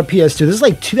late era PS2, this is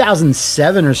like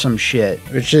 2007 or some shit,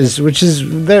 which is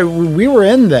there, we were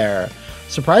in there.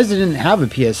 Surprised it didn't have a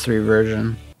PS3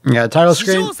 version. Yeah, title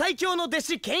screen.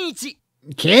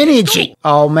 Kenichi.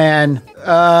 Oh man.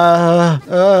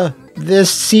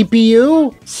 This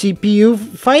CPU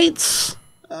fights?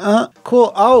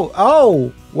 Cool.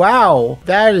 Oh, wow.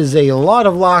 That is a lot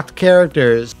of locked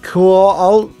characters.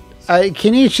 Cool.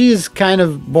 Kenichi's kind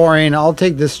of boring. I'll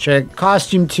take this chick.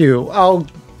 Costume 2. Oh,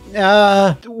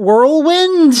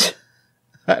 Whirlwind?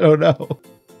 I don't know.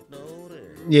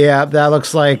 Yeah, that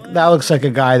looks like a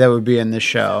guy that would be in this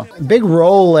show. Big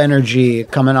roll energy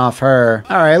coming off her.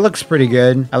 All right, looks pretty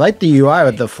good. I like the UI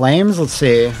with the flames. Let's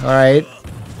see. All right.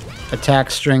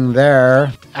 Attack string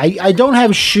there. I don't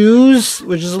have shoes,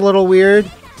 which is a little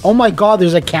weird. Oh my god,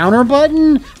 there's a counter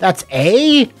button? That's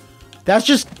A? That's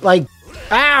just like,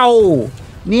 ow!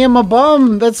 Knee in my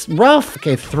bum, that's rough.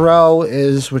 Okay, throw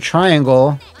is with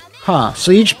triangle. Huh,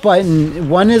 so each button,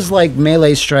 one is like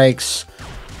melee strikes,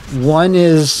 one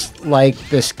is like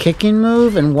this kicking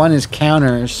move, and one is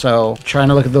counter, so trying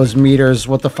to look at those meters,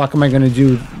 what the fuck am I gonna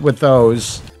do with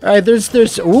those? Alright,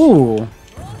 there's, ooh,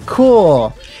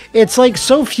 cool. It's like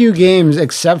so few games,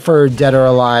 except for Dead or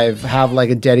Alive, have like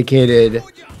a dedicated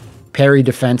parry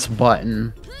defense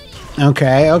button.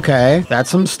 Okay, that's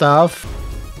some stuff.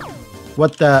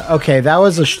 What the, okay, that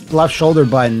was a left shoulder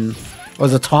button.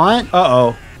 Was a taunt?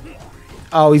 Uh-oh.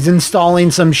 Oh, he's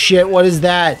installing some shit. What is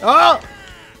that? Oh!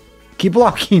 Keep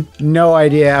blocking. No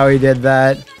idea how he did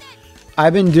that.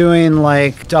 I've been doing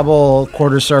like double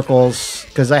quarter circles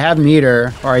because I have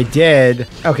meter, or I did.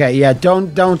 Okay, yeah,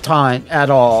 don't taunt at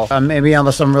all. Maybe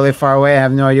unless I'm really far away, I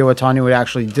have no idea what taunting would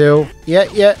actually do.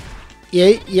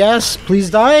 Yes, please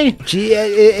die. Gee,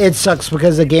 it sucks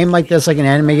because a game like this, like an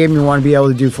anime game, you want to be able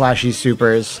to do flashy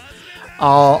supers.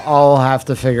 I'll have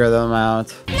to figure them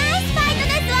out.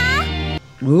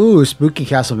 Ooh, spooky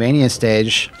Castlevania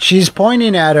stage. She's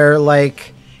pointing at her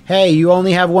like, hey, you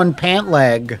only have one pant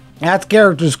leg. That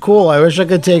character's cool. I wish I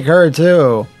could take her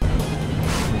too.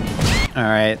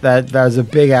 Alright, that was a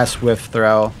big ass whiff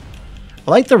throw.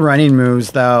 I like the running moves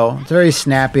though. It's very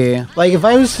snappy. Like if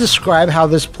I was to describe how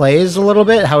this plays a little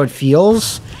bit, how it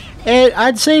feels,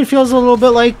 I'd say it feels a little bit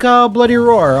like Bloody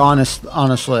Roar,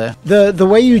 honestly. The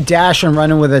way you dash and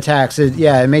run in with attacks,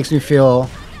 it makes me feel...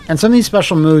 And some of these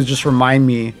special moves just remind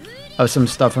me of some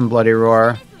stuff in Bloody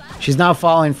Roar. She's not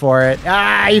falling for it.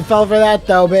 Ah, you fell for that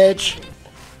though, bitch.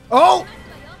 Oh!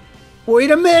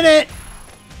 Wait a minute!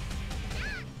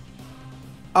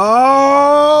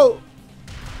 Oh!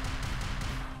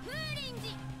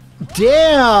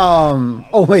 Damn!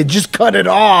 Oh wait, just cut it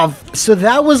off. So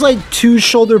that was like 2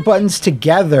 shoulder buttons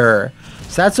together.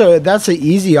 So that's an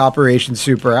easy operation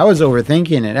super. I was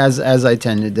overthinking it, as I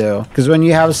tend to do. Because when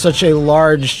you have such a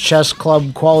large chess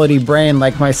club quality brain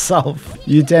like myself,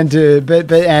 you tend to,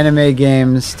 but anime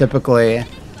games typically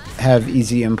have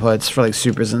easy inputs for like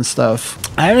supers and stuff.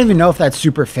 I don't even know if that's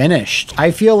super finished.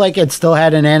 I feel like it still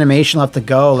had an animation left to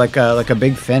go, like a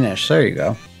big finish. There you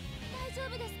go.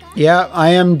 Yeah,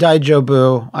 I am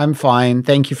Daijobu. I'm fine.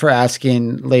 Thank you for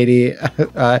asking, lady.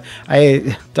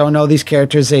 I don't know these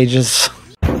characters' ages.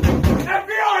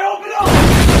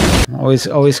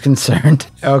 Always concerned.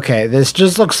 Okay, this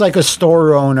just looks like a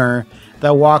store owner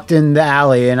that walked in the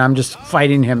alley and I'm just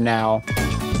fighting him now.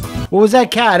 What was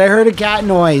that cat? I heard a cat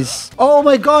noise. Oh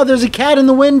my god, there's a cat in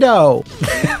the window.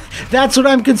 That's what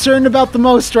I'm concerned about the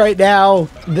most right now.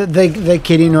 The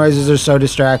kitty noises are so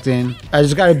distracting. I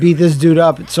just gotta beat this dude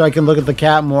up so I can look at the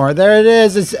cat more. There it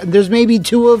is. There's maybe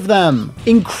 2 of them.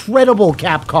 Incredible,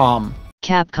 Capcom.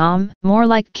 Capcom? More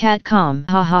like Catcom.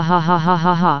 Ha ha ha ha ha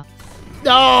ha ha.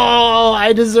 Oh,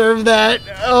 I deserve that.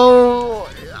 Oh,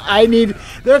 I need...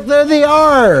 There they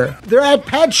are. They're at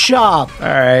Pet Shop. All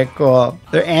right, cool.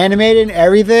 They're animated and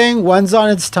everything. One's on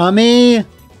its tummy.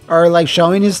 Or like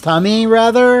showing his tummy,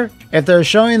 rather. If they're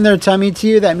showing their tummy to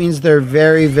you, that means they're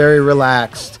very, very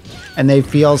relaxed. And they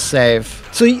feel safe.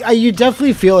 So you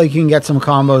definitely feel like you can get some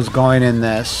combos going in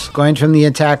this. Going from the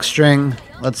attack string.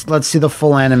 Let's see the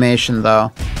full animation,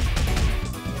 though.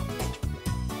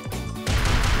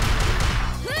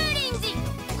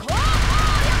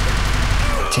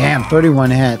 Damn,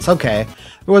 31 hits. Okay. It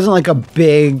wasn't like a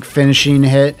big finishing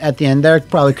hit at the end there.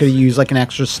 Probably could have used like an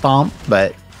extra stomp,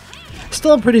 but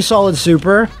still a pretty solid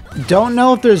super. Don't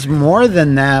know if there's more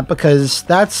than that because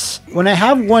that's when I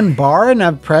have one bar and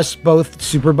I've pressed both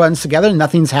super buttons together,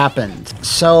 nothing's happened.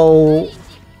 So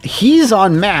he's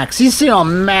on max. He's sitting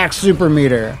on max super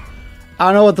meter. I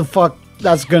don't know what the fuck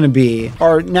that's gonna be.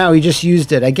 Or now he just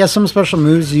used it. I guess some special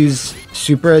moves use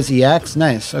super as EX.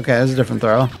 Nice. Okay, that's a different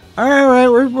throw. All right,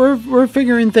 we're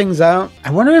figuring things out. I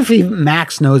wonder if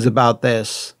Max knows about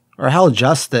this, Or hell,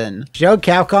 Justin. Do you know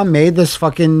Capcom made this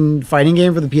fucking fighting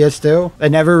game for the PS2 that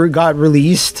never got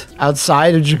released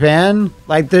outside of Japan?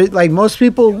 Like most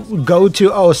people go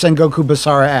to, oh, Sengoku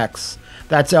Basara X.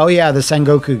 That's, oh yeah, the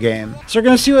Sengoku game. So we're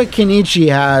gonna see what Kenichi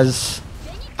has.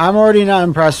 I'm already not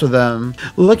impressed with him.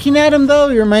 Looking at him though,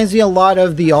 he reminds me a lot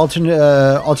of the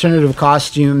alternative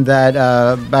costume that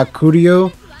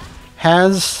Bakuryu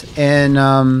has in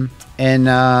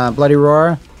Bloody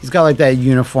Roar. He's got like that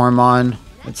uniform on.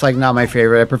 It's like not my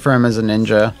favorite. I prefer him as a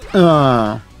ninja.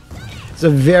 It's a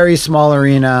very small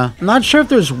arena. I'm not sure if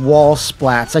there's wall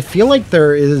splats. I feel like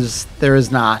there is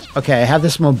not. Okay, I have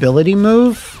this mobility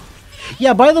move.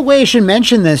 Yeah, by the way, I should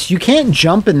mention this. You can't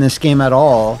jump in this game at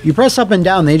all. You press up and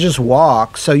down, they just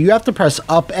walk. So you have to press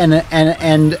up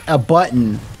and a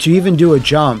button to even do a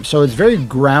jump. So it's very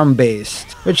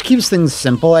ground-based, which keeps things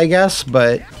simple, I guess,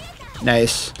 but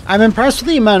nice. I'm impressed with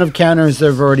the amount of counters that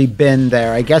have already been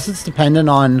there. I guess it's dependent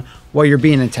on what you're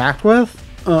being attacked with.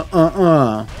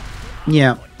 Yeah,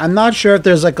 I'm not sure if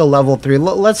there's like a level 3.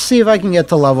 Let's see if I can get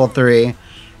to level 3.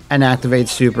 And activate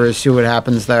supers, see what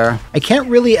happens there. I can't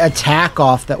really attack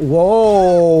off that.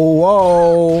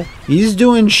 Whoa. He's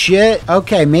doing shit.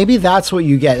 Okay, maybe that's what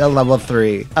you get at level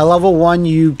 3. At level 1,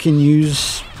 you can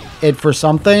use it for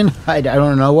something. I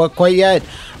don't know what quite yet.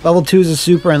 Level 2 is a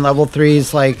super, and level 3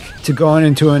 is like to go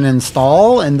into an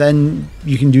install, and then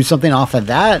you can do something off of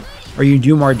that, or you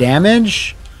do more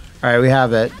damage. All right, we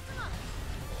have it.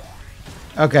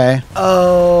 Okay.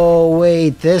 Oh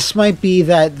wait, this might be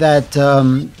that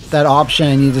option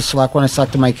I need to select when I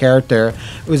selected my character.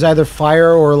 It was either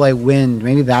fire or like wind.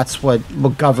 Maybe that's what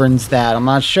governs that. I'm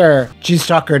not sure. She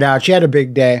suckered out. She had a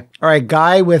big day. All right,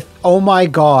 guy with, oh my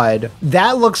god.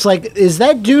 That looks like, is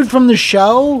that dude from the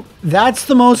show? That's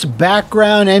the most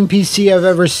background NPC I've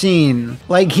ever seen.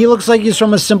 Like, he looks like he's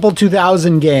from a Simple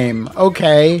 2000 game.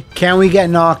 Okay, can we get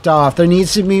knocked off? There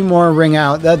needs to be more ring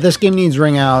out. This game needs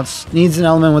ring outs. Needs an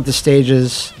element with the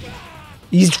stages.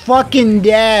 He's fucking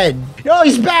dead. Oh,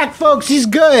 he's back, folks. He's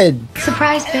good.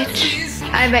 Surprise, bitch.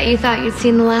 I bet you thought you'd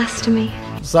seen the last of me.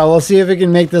 So we'll see if we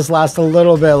can make this last a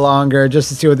little bit longer just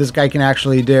to see what this guy can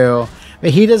actually do. But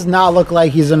he does not look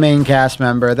like he's a main cast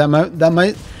member.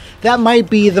 That might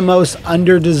be the most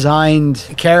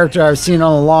under-designed character I've seen in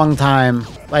a long time.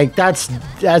 Like, that's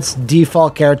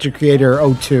default character creator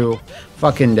 02.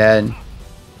 Fucking dead.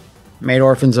 Made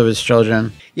orphans of his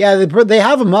children. Yeah, they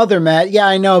have a mother, Matt. Yeah,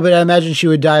 I know, but I imagine she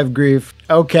would die of grief.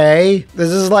 Okay. This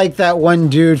is like that one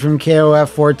dude from KOF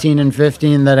 14 and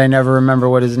 15 that I never remember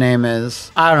what his name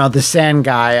is. I don't know, the sand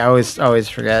guy. I always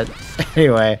forget.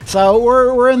 Anyway, so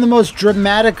we're in the most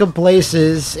dramatic of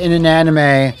places in an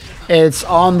anime. It's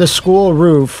on the school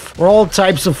roof where all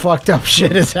types of fucked up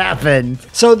shit has happened.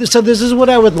 So this is what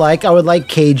I would like. I would like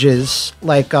cages,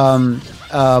 like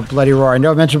Bloody Roar. I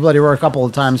know I mentioned Bloody Roar a couple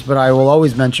of times, but I will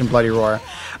always mention Bloody Roar.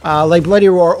 Like Bloody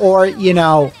Roar, or, you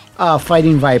know,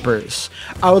 fighting vipers.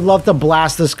 I would love to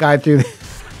blast this guy through.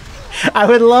 I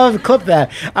would love, clip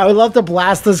that. I would love to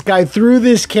blast this guy through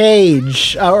this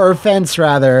cage, or fence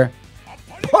rather.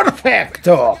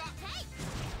 Perfecto.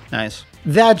 Nice.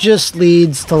 That just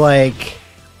leads to like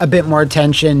a bit more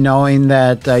tension, knowing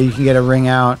that you can get a ring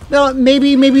out. No,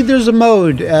 maybe there's a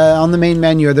mode on the main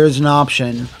menu. There's an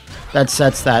option that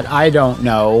sets that. I don't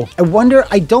know. I wonder,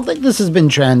 I don't think this has been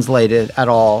translated at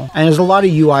all. And there's a lot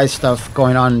of UI stuff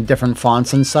going on in different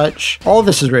fonts and such. All of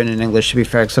this is written in English, to be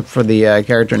fair, except for the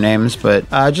character names, but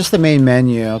just the main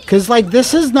menu. Because, like,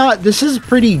 this is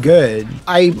pretty good.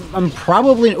 I'm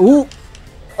probably, ooh.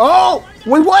 Oh,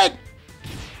 wait, what?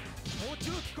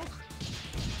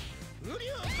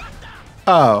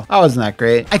 Oh, that wasn't that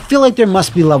great. I feel like there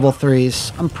must be level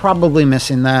 3s. I'm probably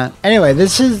missing that. Anyway,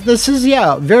 this is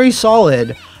yeah, very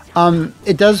solid.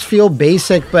 It does feel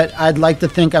basic, but I'd like to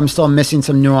think I'm still missing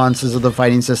some nuances of the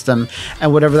fighting system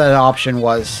and whatever that option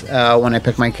was when I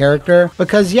picked my character.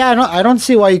 Because yeah, I don't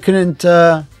see why you couldn't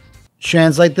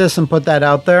translate this and put that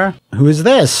out there. Who is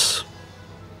this?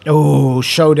 Oh,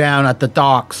 showdown at the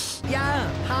docks. Yeah,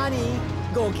 honey.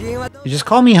 You just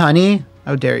call me honey?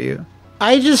 How dare you?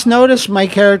 I just noticed my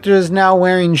character is now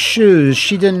wearing shoes.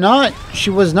 She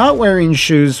was not wearing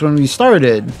shoes when we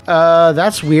started.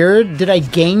 That's weird. Did I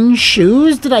gain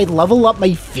shoes? Did I level up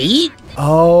my feet?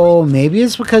 Oh, maybe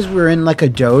it's because we're in like a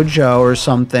dojo or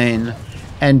something.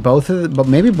 And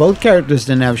maybe both characters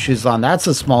didn't have shoes on. That's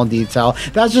a small detail.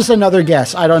 That's just another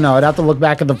guess. I don't know. I'd have to look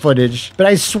back at the footage. But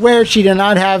I swear she did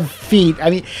not have feet. I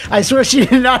mean, I swear she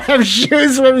did not have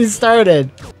shoes when we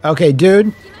started. Okay,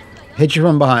 dude. Hit you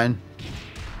from behind.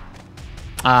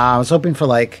 I was hoping for,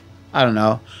 like, I don't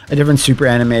know, a different super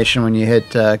animation when you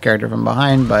hit character from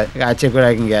behind, but I gotta take what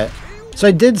I can get. So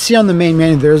I did see on the main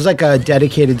menu, there's like a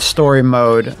dedicated story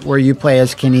mode where you play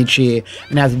as Kenichi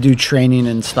and have to do training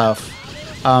and stuff.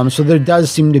 So there does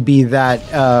seem to be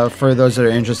that for those that are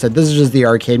interested. This is just the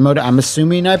arcade mode. I'm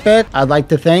assuming I picked. I'd like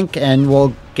to think, and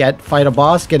we'll fight a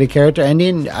boss, get a character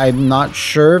ending. I'm not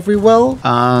sure if we will.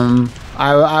 I'm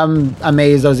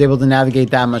amazed I was able to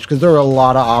navigate that much because there were a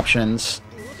lot of options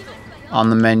on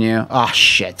the menu. Oh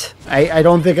shit. I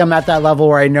don't think I'm at that level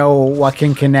where I know what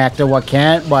can connect and what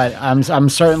can't, but I'm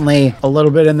certainly a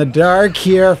little bit in the dark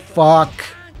here. Fuck.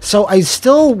 So I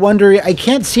still wonder, I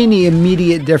can't see any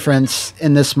immediate difference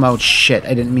in this mode. Shit,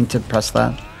 I didn't mean to press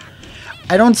that.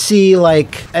 I don't see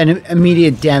like an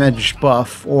immediate damage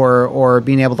buff or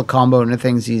being able to combo into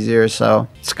things easier, so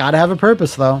it's gotta have a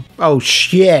purpose though. Oh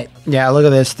shit. Yeah, look at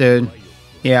this dude.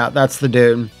 Yeah, that's the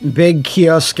dude. Big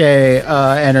Kyosuke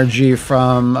energy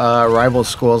from rival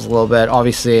schools a little bit.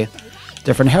 Obviously,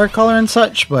 different hair color and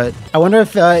such, but I wonder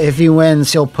if he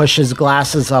wins, he'll push his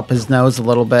glasses up his nose a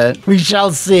little bit. We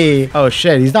shall see. Oh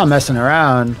shit, he's not messing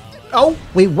around. Oh,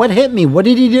 wait, what hit me? What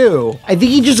did he do? I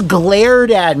think he just glared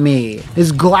at me.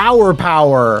 His glower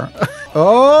power.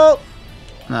 Oh,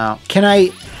 no. Can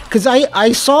I... Because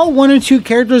I saw one or two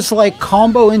characters like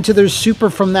combo into their super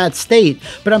from that state,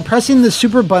 but I'm pressing the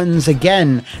super buttons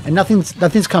again and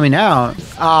nothing's coming out.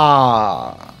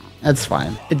 Ah, that's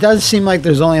fine. It does seem like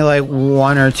there's only like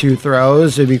one or two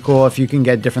throws. It'd be cool if you can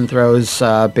get different throws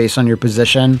based on your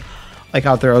position, like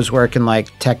how throws work in like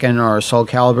Tekken or Soul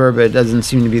Calibur, but it doesn't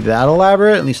seem to be that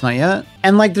elaborate, at least not yet.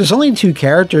 And like there's only 2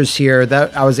 characters here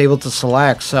that I was able to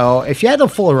select, so if you had a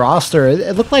full roster,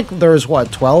 it looked like there was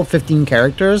what, 12, 15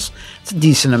 characters? It's a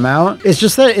decent amount. It's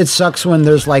just that it sucks when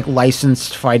there's like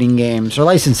licensed fighting games, or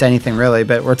licensed anything really,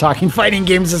 but we're talking fighting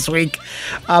games this week.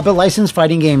 But licensed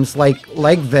fighting games like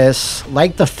this,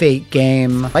 like the Fate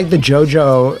game, like the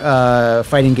JoJo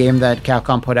fighting game that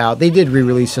Capcom put out. They did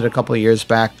re-release it a couple of years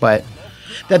back, but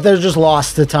that they're just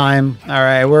lost to time. All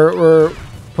right, we're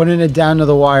putting it down to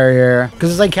the wire here, because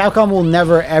it's like Capcom will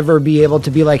never ever be able to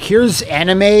be like, here's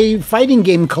anime fighting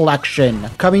game collection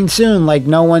coming soon. Like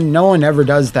no one ever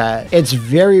does that. It's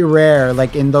very rare,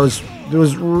 like in those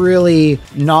really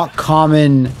not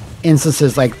common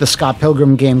instances, like the Scott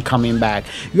Pilgrim game coming back.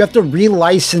 You have to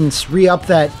relicense, re-up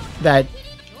that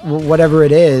whatever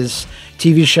it is,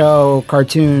 TV show,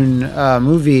 cartoon,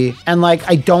 movie. And like,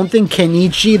 I don't think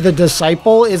Kenichi the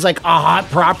Disciple is like a hot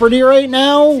property right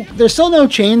now. There's still no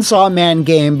Chainsaw Man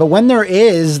game, but when there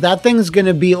is, that thing's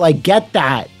gonna be like, get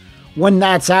that when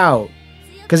that's out.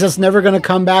 Because it's never gonna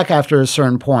come back after a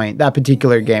certain point, that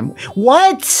particular game.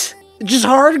 What? Just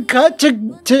hard cut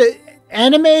to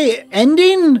anime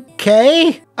ending?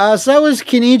 Okay. So that was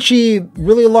Kenichi,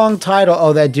 really long title.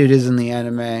 Oh, that dude is in the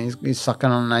anime. He's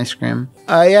sucking on an ice cream.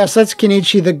 Yes, that's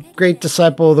Kenichi, the great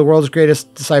disciple, the world's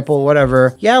greatest disciple,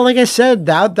 whatever. Yeah, like I said,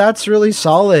 that's really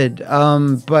solid.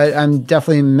 But I'm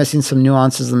definitely missing some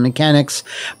nuances and mechanics.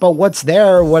 But what's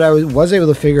there, what I was able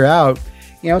to figure out,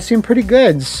 it seemed pretty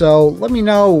good. So let me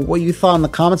know what you thought in the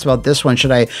comments about this one.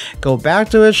 Should I go back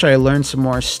to it? Should I learn some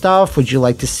more stuff? Would you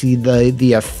like to see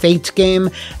the Fate game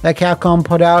that Capcom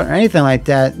put out or anything like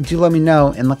that? Do let me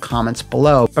know in the comments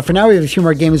below. But for now, we have a few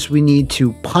more games we need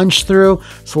to punch through.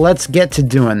 So let's get to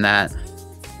doing that.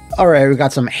 All right, we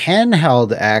got some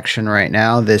handheld action right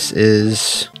now. This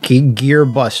is Gear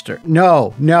Buster.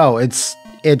 No, it's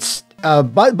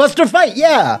Buster Fight.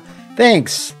 Yeah.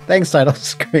 Thanks title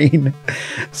screen.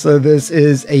 So this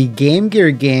is a Game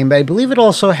Gear game, but I believe it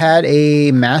also had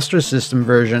a Master System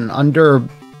version under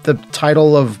the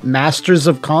title of Masters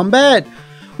of Combat,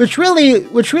 which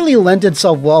really lent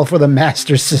itself well for the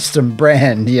Master System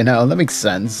brand, that makes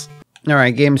sense. All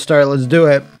right, game start, let's do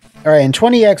it. All right, in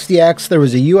 20XDX, there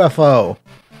was a UFO.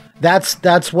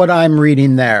 That's what I'm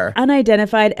reading there.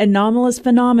 Unidentified anomalous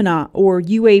phenomena, or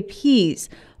UAPs,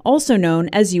 also known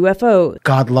as UFO.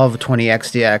 God love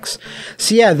 20XDX.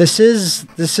 So yeah, this is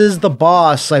the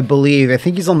boss, I believe. I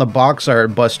think he's on the box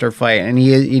art Buster Fight, and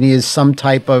he is some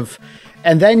type of...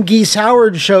 And then Geese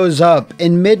Howard shows up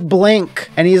in mid-blink,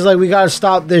 and he's like, we gotta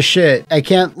stop this shit. I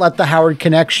can't let the Howard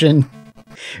connection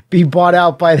be bought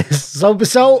out by this. So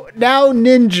now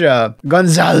Ninja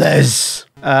Gonzalez.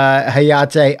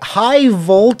 Hayate, High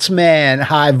Volt Man,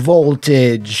 High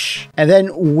Voltage, and then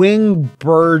Wing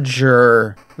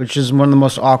Berger, which is one of the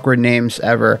most awkward names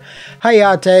ever.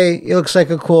 Hayate, he looks like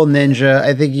a cool ninja.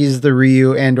 I think he's the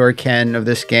Ryu and or Ken of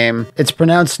this game. It's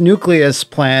pronounced Nucleus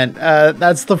Plant.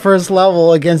 That's the first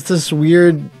level against this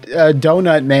weird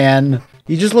donut man.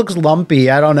 He just looks lumpy.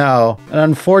 I don't know. An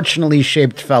unfortunately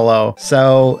shaped fellow.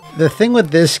 So the thing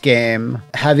with this game,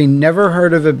 having never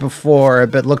heard of it before,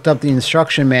 but looked up the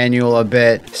instruction manual a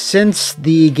bit, since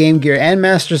the Game Gear and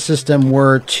Master System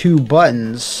were 2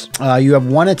 buttons, you have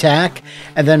 1 attack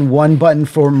and then 1 button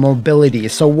for mobility.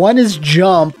 So 1 is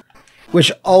jump, which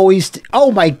always,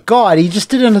 oh my god, he just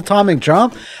did an atomic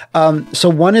jump. So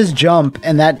 1 is jump,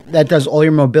 and that does all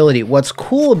your mobility. What's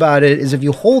cool about it is if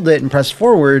you hold it and press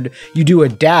forward, you do a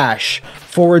dash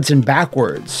forwards and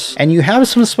backwards. And you have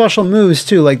some special moves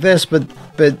too, like this, but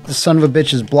the son of a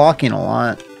bitch is blocking a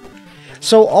lot.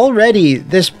 So already,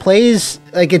 this plays,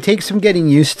 like, it takes some getting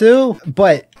used to,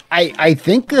 but I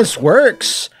think this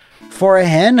works for a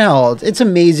handheld. It's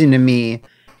amazing to me.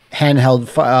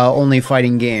 Handheld only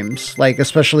fighting games, like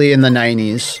especially in the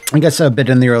 90s. I guess a bit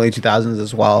in the early 2000s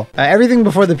as well. Everything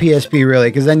before the PSP,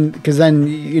 really, because then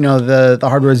you know the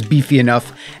hardware was beefy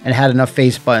enough and had enough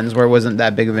face buttons where it wasn't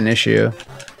that big of an issue.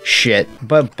 Shit,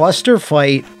 but Buster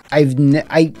Fight,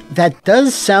 that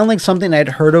does sound like something I'd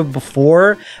heard of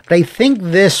before, but I think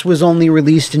this was only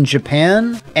released in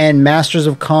Japan, and Masters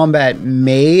of Combat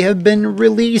may have been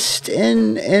released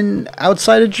in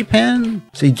outside of Japan.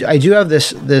 So I do have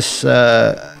this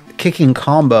kicking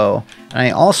combo, and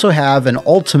I also have an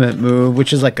ultimate move,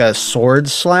 which is like a sword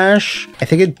slash. I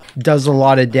think it does a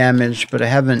lot of damage, but I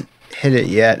haven't hit it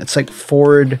yet. It's like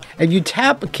forward. If you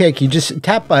tap a kick, you just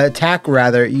tap a attack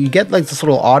rather, you get like this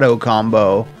little auto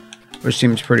combo, which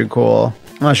seems pretty cool.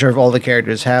 I'm not sure if all the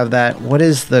characters have that. What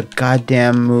is the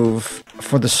goddamn move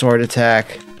for the sword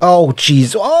attack? Oh,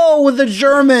 jeez. Oh, with the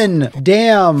German.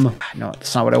 Damn. No,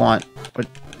 that's not what I want. But,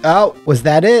 oh, was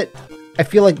that it? I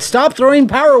feel like, stop throwing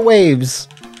power waves.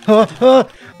 Oh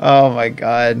my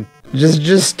god.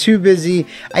 Just too busy.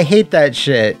 I hate that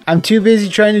shit. I'm too busy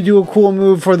trying to do a cool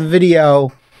move for the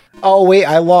video. Oh wait,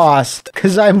 I lost.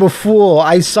 Cause I'm a fool.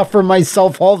 I suffer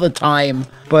myself all the time.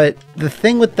 But the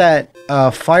thing with that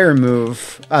fire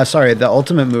move, the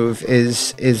ultimate move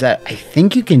is that I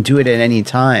think you can do it at any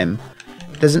time.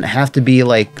 It doesn't have to be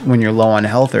like when you're low on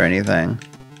health or anything.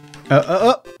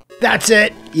 That's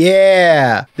it.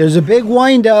 Yeah. There's a big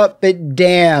wind up, but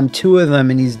damn, 2 of them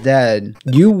and he's dead.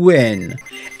 You win.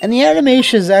 And the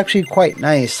animation is actually quite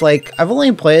nice. Like, I've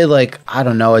only played like, I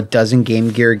don't know, a dozen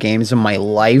Game Gear games in my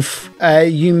life.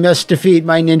 You must defeat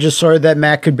my ninja sword that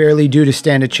Matt could barely do to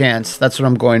stand a chance. That's what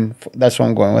I'm going for. That's what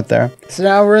I'm going with there. So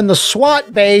now we're in the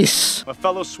SWAT base. My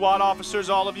fellow SWAT officers,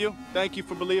 all of you, thank you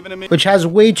for believing in me. Which has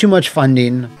way too much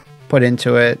funding put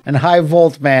into it. And High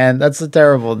Volt, man, that's a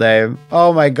terrible name.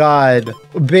 Oh my god.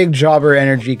 Big jobber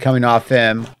energy coming off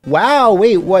him. Wow,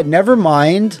 wait, what? Never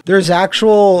mind. There's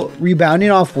actual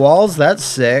rebounding off walls? That's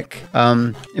sick.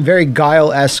 A very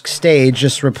Guile-esque stage,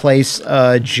 just replace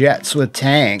jets with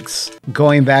tanks.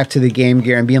 Going back to the Game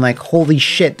Gear and being like, holy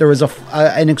shit, there was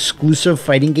an exclusive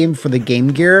fighting game for the Game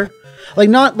Gear? Like,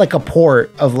 not like a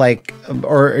port of like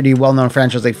already well-known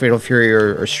franchise like Fatal Fury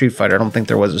or Street Fighter. I don't think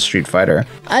there was a Street Fighter.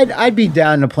 I'd be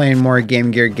down to playing more Game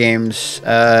Gear games,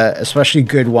 especially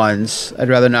good ones. I'd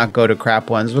rather not go to crap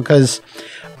ones because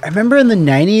I remember in the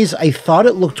 90s, I thought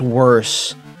it looked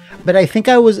worse. But I think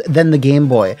I was, than the Game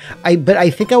Boy. But I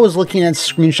think I was looking at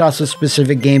screenshots of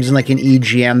specific games in like an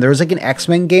EGM. There was like an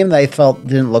X-Men game that I felt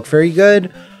didn't look very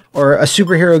good. Or a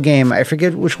superhero game, I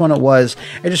forget which one it was.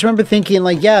 I just remember thinking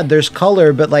like, yeah, there's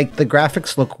color, but like the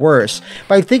graphics look worse.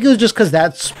 But I think it was just because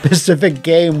that specific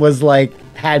game was like,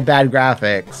 had bad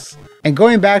graphics. And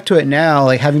going back to it now,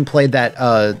 like having played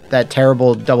that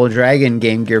terrible Double Dragon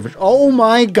Game Gear, oh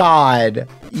my god.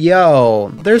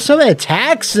 Yo, there's some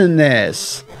attacks in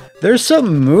this. There's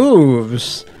some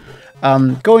moves.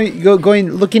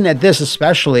 Looking at this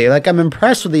especially, like I'm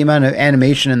impressed with the amount of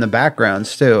animation in the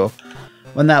backgrounds too.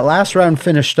 When that last round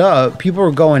finished up, people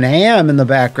were going ham in the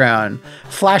background,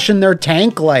 flashing their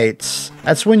tank lights.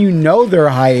 That's when you know they're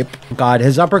hype. God,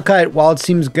 his uppercut, while it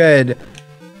seems good,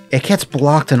 it gets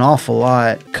blocked an awful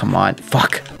lot. Come on,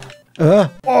 fuck.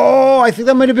 Oh, I think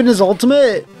that might have been his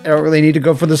ultimate. I don't really need to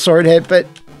go for the sword hit, but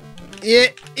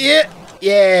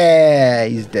yeah,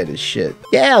 he's dead as shit.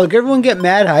 Yeah, look, everyone get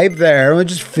mad hype there. Everyone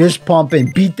just fist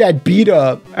pumping, beat that beat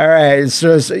up. All right,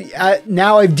 so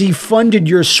now I've defunded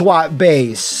your SWAT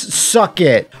base. Suck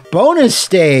it. Bonus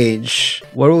stage.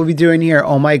 What will we be doing here?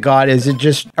 Oh my god, is it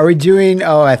just, are we doing,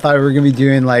 oh, I thought we were gonna be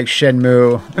doing like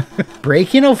Shenmue.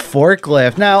 Breaking a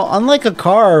forklift. Now, unlike a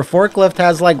car, a forklift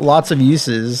has like lots of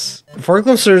uses.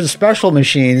 Forklifts are special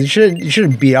machines. You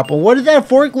shouldn't beat up. What did that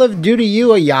forklift do to you,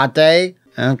 Ayate?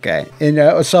 Okay,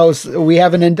 and so we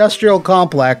have an industrial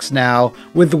complex now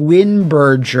with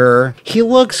Windberger. He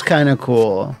looks kind of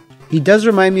cool. He does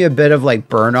remind me a bit of like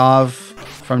Burnov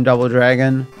from Double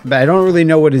Dragon. But I don't really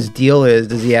know what his deal is.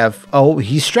 Does he have... Oh,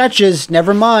 he stretches.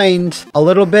 Never mind. A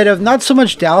little bit of not so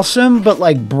much Dalsum, but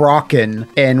like Brocken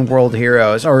in World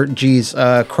Heroes. Or, geez,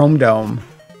 Chrome Dome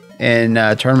in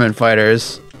Tournament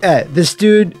Fighters. This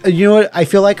dude, you know what? I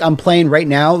feel like I'm playing right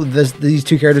now, these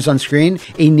two characters on screen,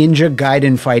 a Ninja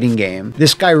Gaiden fighting game.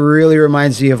 This guy really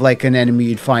reminds me of like an enemy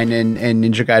you'd find in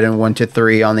Ninja Gaiden 1 to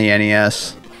 3 on the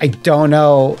NES. I don't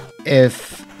know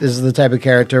if this is the type of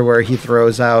character where he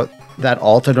throws out that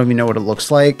ult. I don't even know what it looks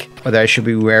like, whether I should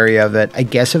be wary of it. I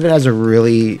guess if it has a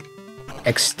really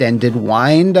extended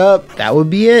wind up, that would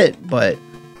be it, but...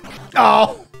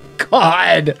 Oh,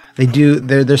 God!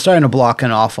 They're starting to block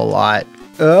an awful lot.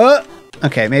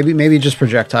 Okay, maybe just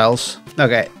projectiles.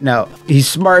 Okay, no. He's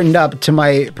smartened up to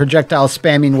my projectile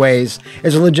spamming ways.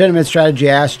 It's a legitimate strategy,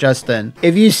 ask Justin.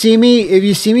 If you see me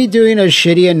doing a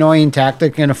shitty, annoying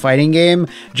tactic in a fighting game,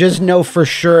 just know for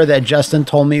sure that Justin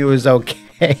told me it was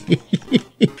okay.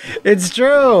 It's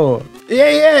true.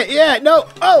 Yeah. No.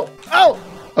 Oh.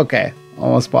 Okay.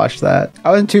 Almost botched that.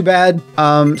 I wasn't too bad.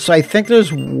 So I think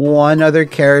there's one other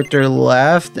character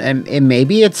left, and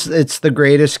maybe it's the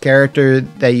greatest character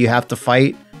that you have to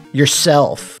fight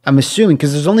yourself. I'm assuming,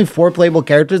 because there's only 4 playable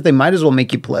characters, they might as well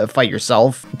make you fight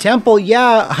yourself. Temple,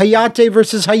 yeah, Hayate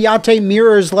versus Hayate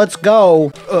mirrors, let's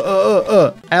go.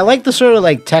 I like the sort of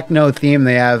like techno theme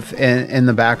they have in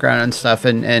the background and stuff,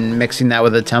 and mixing that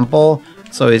with a temple.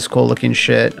 It's always cool looking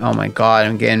shit. Oh my god,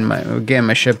 I'm getting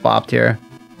my shit bopped here.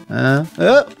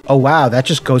 Oh wow, that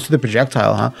just goes to the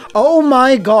projectile, huh? Oh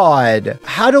my god,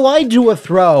 how do I do a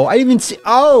throw? I didn't even see.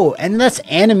 Oh, and that's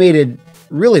animated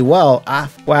really well.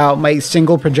 Wow, my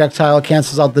single projectile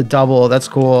cancels out the double. That's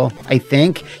cool, I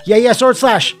think. Yeah, sword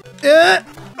slash.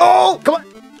 Oh, come on,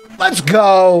 let's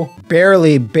go.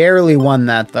 Barely won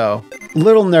that though.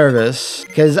 Little nervous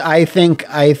because I think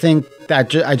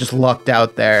that I just lucked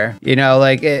out there. You know,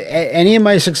 like any of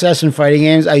my success in fighting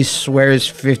games, I swear is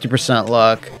 50%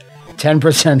 luck,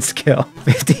 10% skill,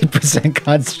 50%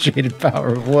 concentrated power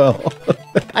of will.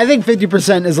 I think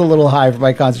 50% is a little high for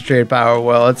my concentrated power of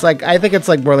will. It's like, I think it's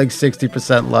like more like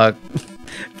 60% luck,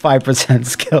 5%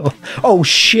 skill. Oh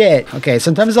shit. Okay,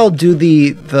 sometimes I'll do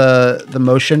the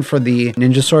motion for the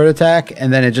ninja sword attack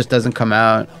and then it just doesn't come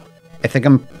out. I think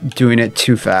I'm doing it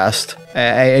too fast.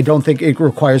 I don't think it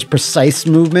requires precise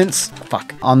movements.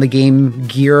 Fuck. On the Game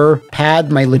Gear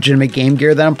pad, my legitimate Game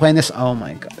Gear that I'm playing this. Oh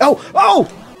my god. Oh!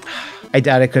 I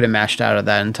doubt I could have mashed out of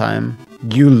that in time.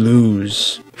 You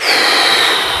lose.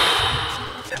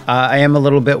 I am a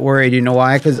little bit worried. You know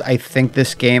why? Because I think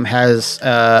this game has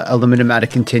a limited amount of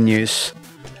continues.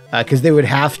 Because they would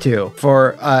have to.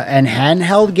 For an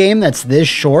handheld game that's this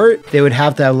short, they would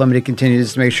have to have limited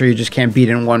continues to make sure you just can't beat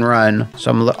it in one run.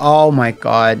 So oh my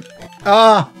god.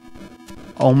 Oh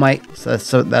my. So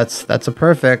that's a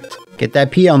perfect. Get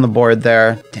that P on the board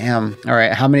there. Damn. All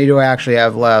right. How many do I actually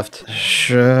have left?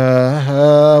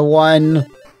 1.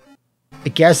 I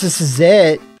guess this is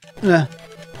it.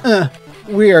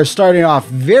 We are starting off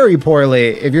very poorly.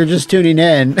 If you're just tuning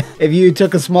in, if you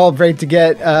took a small break to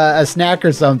get a snack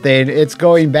or something, it's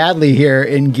going badly here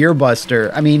in Gear Buster.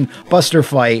 I mean, Buster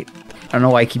Fight. I don't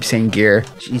know why I keep saying gear.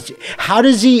 Jeez. How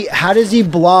does he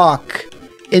block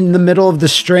in the middle of the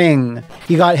string?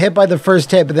 He got hit by the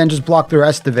first hit, but then just blocked the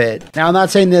rest of it. Now, I'm not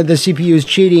saying that the CPU is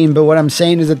cheating, but what I'm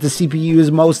saying is that the CPU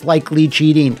is most likely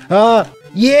cheating.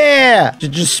 Yeah!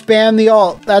 Just spam the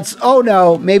ult. That's... Oh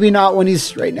no, maybe not when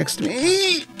he's right next to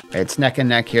me. It's neck and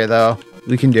neck here, though.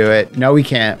 We can do it. No, we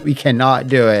can't. We cannot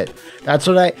do it. That's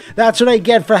what I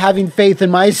get for having faith in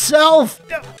myself.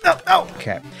 No.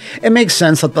 Okay. It makes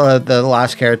sense that the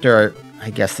last character, or I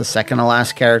guess the second to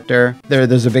last character,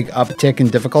 there's a big uptick in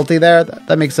difficulty there.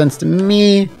 That makes sense to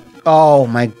me. Oh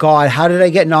my god, how did I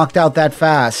get knocked out that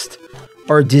fast?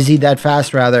 Or dizzied that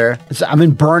fast, rather. I'm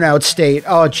in burnout state.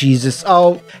 Oh, Jesus.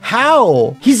 Oh,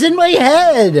 how? He's in my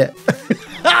head.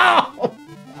 Oh,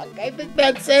 I think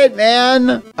that's it,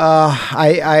 man.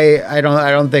 I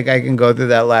don't think I can go through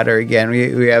that ladder again.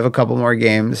 We have a couple more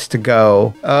games to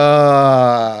go.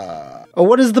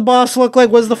 What does the boss look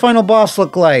like? What does the final boss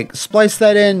look like? Splice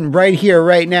that in right here,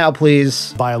 right now,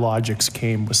 please. Biologics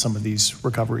came with some of these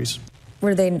recoveries.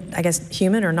 Were they, I guess,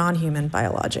 human or non-human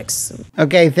biologics?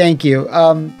 Okay, thank you.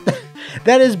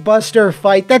 That is Buster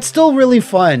Fight. That's still really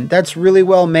fun. That's really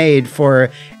well made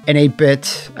for an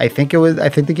 8-bit. I think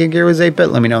the Game Gear was 8-bit.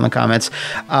 Let me know in the comments.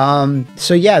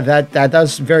 So yeah,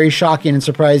 that's very shocking and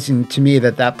surprising to me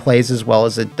that plays as well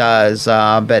as it does.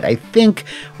 But I think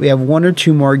we have 1 or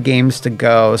 2 more games to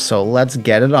go. So let's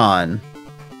get it on.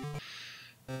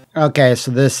 Okay,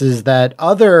 so this is that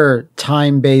other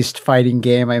time-based fighting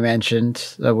game I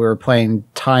mentioned that we were playing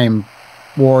time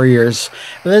warriors.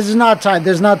 But this is not time.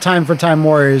 There's not time for time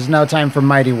warriors. Now time for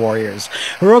mighty warriors.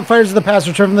 Heroic fighters of the past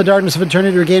return from the darkness of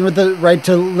eternity, regain with the right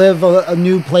to live a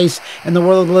new place in the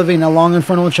world of the living. A long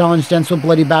infernal challenge dense with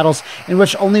bloody battles in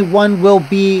which only one will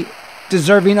be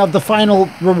deserving of the final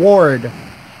reward.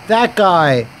 That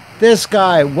guy. This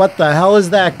guy. What the hell is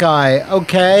that guy?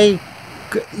 Okay.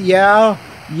 Yeah.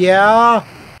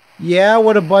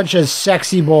 What a bunch of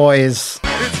sexy boys.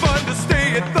 It's fun to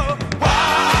stay at the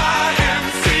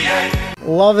YMCA.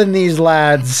 Loving these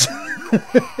lads.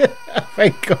 Oh my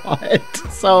god.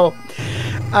 So,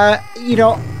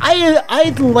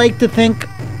 I'd like to think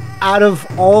out of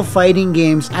all fighting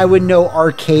games, I would know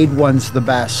arcade one's the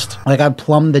best. Like, I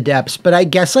plumbed the depths, but I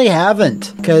guess I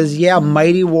haven't. Because, yeah,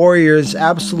 Mighty Warriors,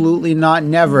 absolutely not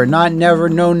never. Not never,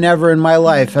 no never in my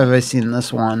life have I seen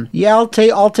this one. Yeah, I'll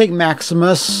take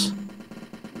Maximus.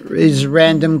 Is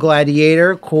Random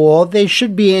Gladiator. Cool. They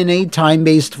should be in a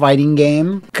time-based fighting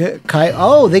game.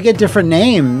 Oh, they get different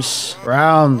names.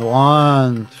 Round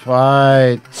 1,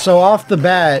 fight. So off the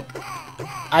bat,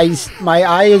 my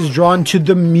eye is drawn to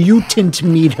the mutant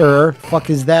meter. Fuck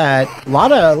is that? A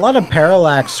lot of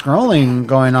parallax scrolling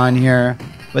going on here.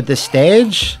 But the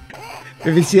stage?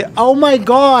 If you see, oh my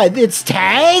god, it's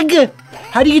tag?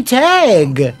 How do you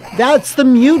tag? That's the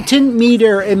mutant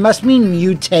meter. It must mean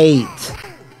mutate.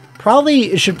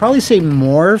 It should probably say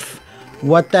morph.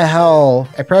 What the hell?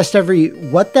 I pressed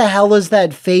what the hell is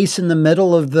that face in the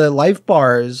middle of the life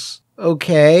bars?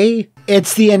 Okay.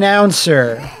 It's the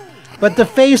announcer. But the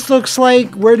face looks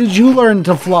like, where did you learn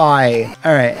to fly?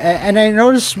 All right, and I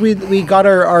noticed we got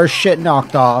our shit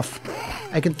knocked off.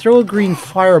 I can throw a green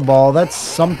fireball, that's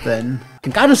something. I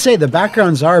gotta say, the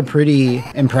backgrounds are pretty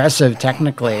impressive,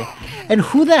 technically. And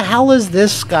who the hell is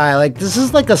this guy? Like, this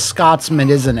is like a Scotsman,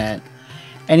 isn't it?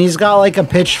 And he's got like a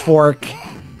pitchfork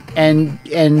and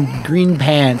green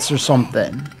pants or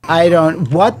something.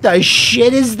 What the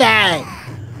shit is that?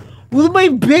 With my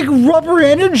big rubber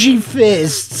energy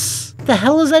fists. What the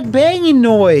hell is that banging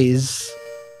noise?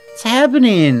 What's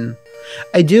happening?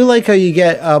 I do like how you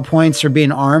get points for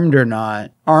being armed or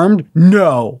not. Armed?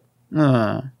 No.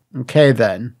 Okay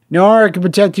then. No armor can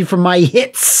protect you from my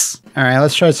hits. All right,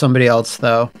 let's try somebody else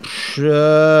though.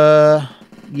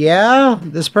 Yeah,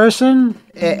 this person?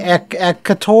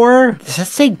 Ekator? Does that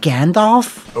say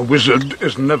Gandalf? A wizard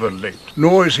is never late,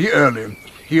 nor is he early.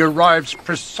 He arrives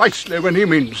precisely when he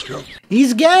means to.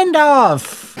 He's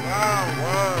Gandalf!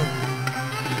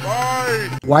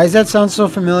 Why does that sound so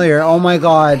familiar? Oh my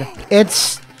god.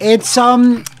 It's the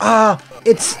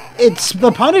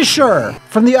Punisher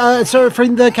from the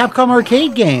Capcom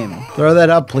arcade game. Throw that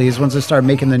up, please, once I start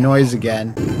making the noise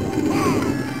again.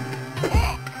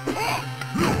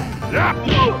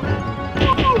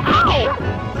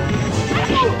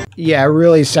 Yeah, it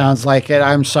really sounds like it.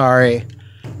 I'm sorry.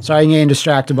 Sorry I'm getting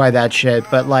distracted by that shit,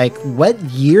 but like, what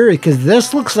year? Because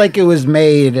this looks like it was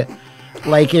made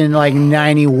like in like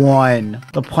 91.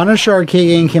 The Punisher arcade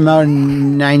game came out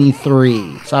in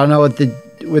 93. So I don't know what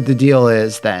the deal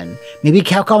is then. Maybe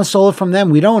Capcom stole it from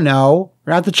them. We don't know.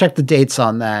 We're gonna have to check the dates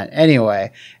on that.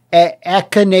 Anyway,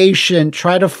 Echination,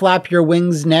 try to flap your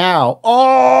wings now.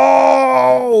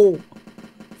 Oh!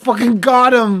 Fucking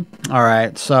got him!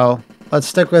 Alright, so let's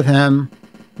stick with him.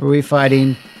 Who are we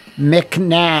fighting?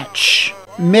 McNatch.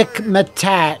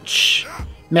 McMatach.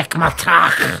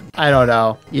 McMatach. I don't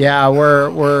know. Yeah,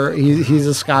 he's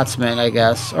a Scotsman, I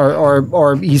guess.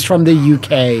 Or he's from the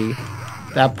UK.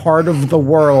 That part of the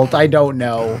world. I don't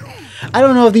know. I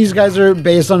don't know if these guys are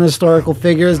based on historical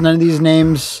figures. None of these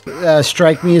names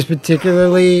strike me as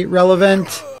particularly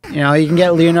relevant. You know, you can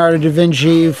get Leonardo da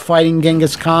Vinci fighting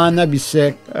Genghis Khan. That'd be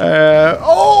sick.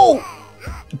 Oh!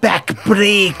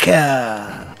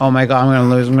 Backbreaker. Oh my god, I'm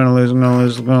gonna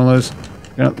lose.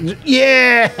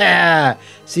 Yeah!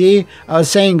 See? I was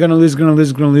saying gonna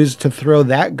lose to throw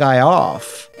that guy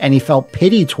off. And he felt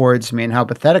pity towards me and how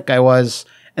pathetic I was.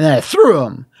 And then I threw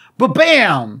him. But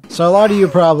bam! So a lot of you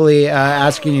probably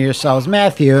asking yourselves,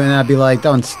 Matthew, and I'd be like,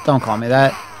 don't call me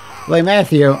that. Like,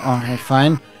 Matthew, alright,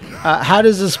 fine. How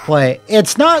does this play?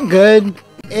 It's not good.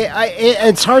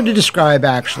 It's hard to describe,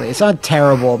 actually. It's not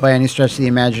terrible by any stretch of the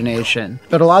imagination.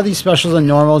 But a lot of these specials and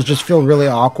normals just feel really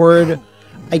awkward.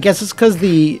 I guess it's because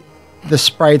the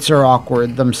sprites are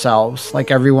awkward themselves. Like,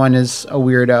 everyone is a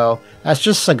weirdo. That's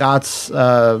just Sagat's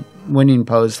winning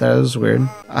pose. That was weird.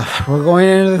 We're going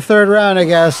into the third round, I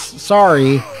guess.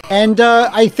 Sorry. And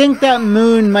I think that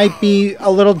moon might be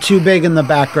a little too big in the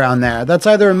background there. That's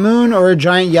either a moon or a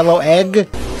giant yellow egg.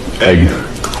 Egg.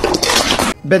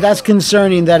 But that's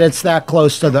concerning that it's that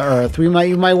close to the Earth. You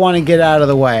might want to get out of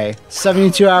the way.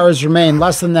 72 hours remain.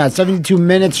 Less than that. 72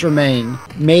 minutes remain.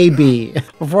 Maybe.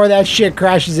 Before that shit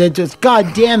crashes into us.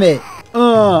 God damn it.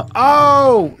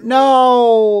 Oh,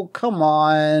 no. Come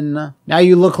on. Now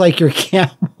you look like you're a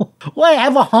camel. What, I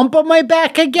have a hump on my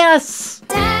back, I guess?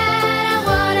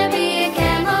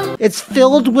 It's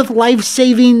filled with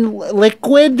life-saving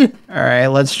liquid. All right,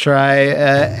 let's try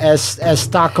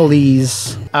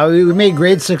Estocles. We made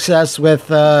great success with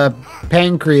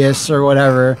Pancreas or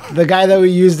whatever. The guy that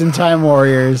we used in Time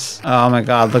Warriors. Oh my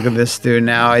god, look at this dude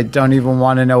now. I don't even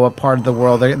want to know what part of the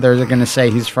world they're going to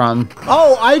say he's from.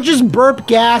 Oh, I just burped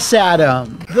gas at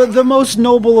him. The most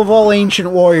noble of all ancient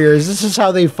warriors. This is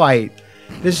how they fight.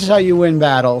 This is how you win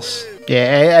battles.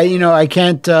 Yeah, I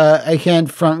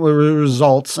can't front with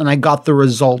results, and I got the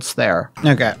results there.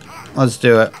 Okay, let's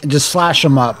do it. Just slash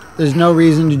them up. There's no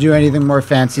reason to do anything more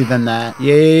fancy than that.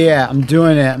 Yeah, I'm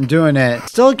doing it.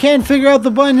 Still can't figure out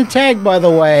the button to tag, by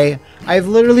the way. I've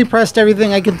literally pressed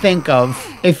everything I can think of.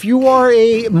 If you are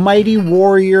a Mighty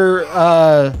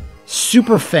Warrior,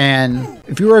 super fan,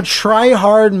 if you're a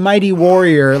try-hard Mighty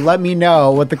Warrior, let me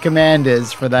know what the command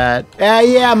is for that.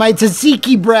 Yeah, my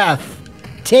tzatziki breath.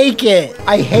 Take it.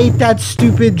 I hate that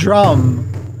stupid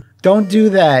drum. Don't do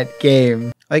that,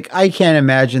 game. Like, I can't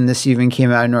imagine this even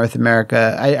came out in North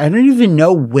America. I don't even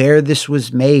know where this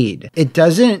was made. It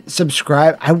doesn't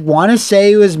subscribe. I want to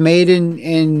say it was made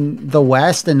in the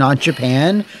West and not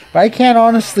Japan, but I can't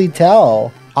honestly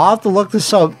tell. I'll have to look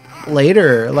this up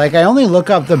later. Like, I only look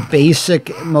up the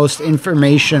basic most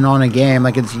information on a game,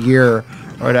 like its year or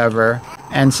whatever.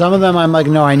 And some of them I'm like,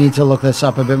 no, I need to look this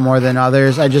up a bit more than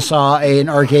others. I just saw an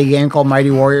arcade game called Mighty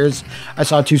Warriors. I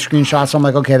saw 2 screenshots. I'm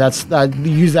like, okay, that's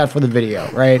use that for the video,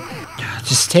 right?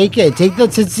 Just take it. Take the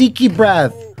tzatziki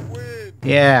breath.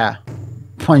 Yeah.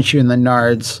 Punch you in the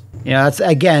nards. You know,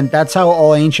 that's how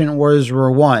all ancient wars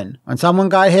were won. When someone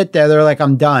got hit there, they're like,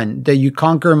 I'm done. You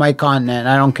conquer my continent.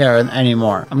 I don't care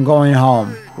anymore. I'm going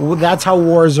home. That's how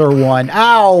wars are won.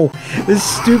 Ow! This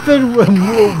stupid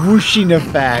whooshing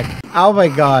effect. Oh my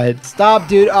god. Stop,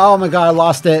 dude. Oh my god, I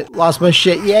lost it. Lost my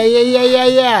shit.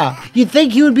 Yeah. You'd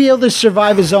think he would be able to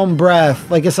survive his own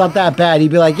breath. Like, it's not that bad. He'd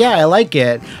be like, yeah, I like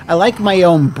it. I like my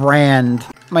own brand.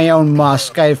 My own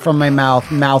musk from my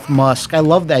mouth musk. I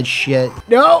love that shit.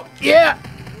 No, yeah.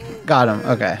 Got him,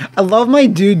 okay. I love my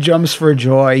dude jumps for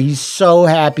joy. He's so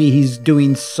happy he's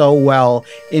doing so well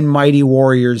in Mighty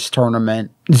Warriors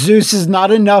tournament. Zeus is not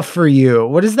enough for you.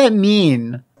 What does that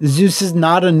mean? Zeus is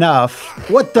not enough.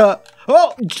 What the?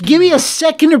 Oh, give me a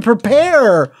second to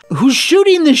prepare. Who's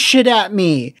shooting this shit at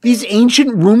me? These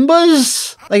ancient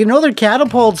Roombas? Like, I know they're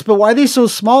catapults, but why are they so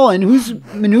small and who's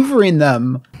maneuvering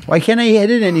them? Why can't I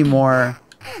hit it anymore?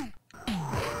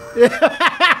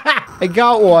 I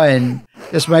got one.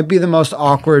 This might be the most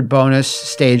awkward bonus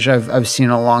stage I've seen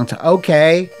in a long time.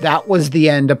 Okay, that was the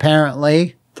end,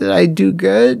 apparently. Did I do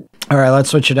good? All right, let's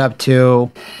switch it up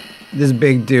to this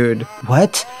big dude.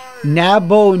 What?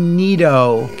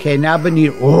 Nabonito. Okay,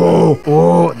 Nabonito.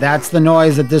 Oh, that's the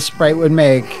noise that this sprite would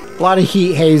make. A lot of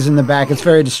heat haze in the back. It's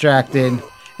very distracted.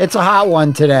 It's a hot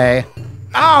one today.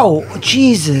 Ow!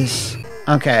 Jesus.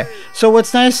 Okay, so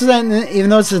what's nice is that even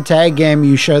though it's a tag game,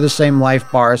 you share the same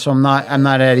life bar, so I'm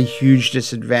not at a huge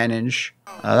disadvantage.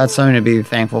 That's something to be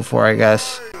thankful for, I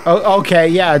guess. Oh, okay,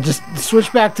 yeah, just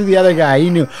switch back to the other guy. You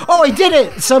knew. Oh, I did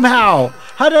it somehow.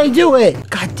 How did I do it?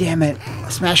 God damn it!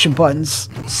 Smashing buttons.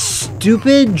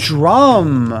 Stupid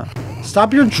drum.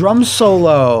 Stop your drum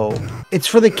solo. It's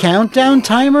for the countdown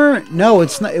timer? No,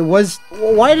 it's not. It was.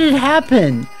 Why did it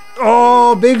happen?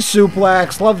 Oh, big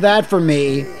suplex. Love that for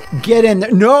me. Get in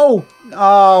there. No!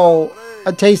 Oh,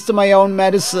 a taste of my own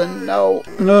medicine. No.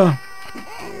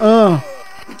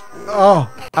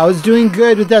 Oh, I was doing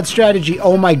good with that strategy.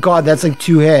 Oh my god, that's like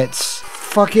 2 hits.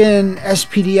 Fucking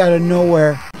SPD out of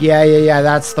nowhere. Yeah,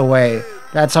 that's the way.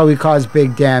 That's how we cause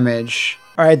big damage.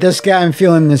 Alright, this guy, I'm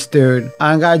feeling this dude.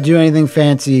 I don't gotta do anything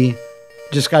fancy.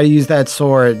 Just gotta use that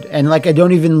sword. And like, I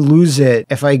don't even lose it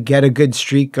if I get a good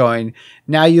streak going.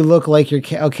 Now you look like you're...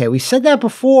 Okay, we said that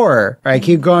before. Alright,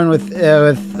 keep going with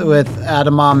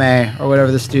Adamame, or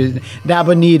whatever this dude...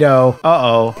 Nabonito.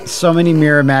 Uh-oh. So many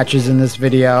mirror matches in this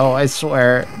video. I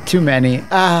swear. Too many.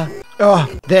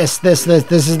 This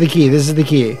is the key. This is the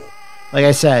key. Like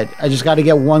I said, I just gotta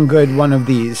get one good one of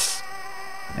these.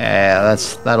 Yeah,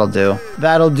 that'll do.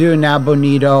 That'll do,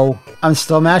 Nabonito. I'm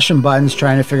still mashing buttons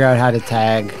trying to figure out how to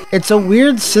tag. It's a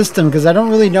weird system because I don't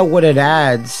really know what it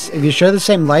adds. If you share the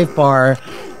same life bar,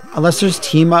 Unless there's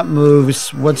team-up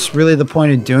moves, what's really the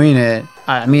point of doing it?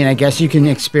 I mean, I guess you can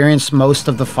experience most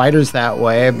of the fighters that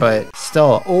way, but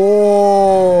still.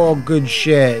 Oh, good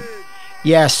shit.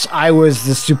 Yes, I was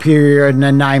the superior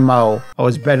Nanaimo. I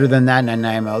was better than that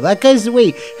Nanaimo. That guy's,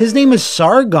 wait, his name is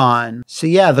Sargon. So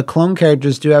yeah, the clone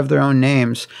characters do have their own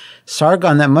names.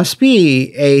 Sargon, that must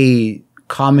be a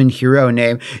common hero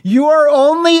name. You are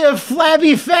only a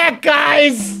flabby fat,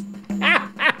 guys!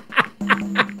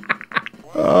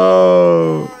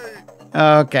 Oh.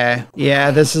 Okay.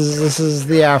 Yeah, this is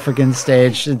the African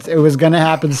stage. It was gonna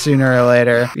happen sooner or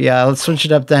later. Yeah, let's switch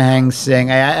it up to Hang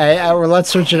Sing. Or let's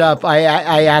switch it up.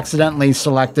 I accidentally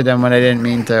selected him when I didn't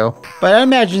mean to. But I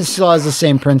imagine it still has the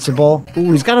same principle.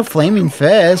 Ooh, he's got a flaming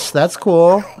fist. That's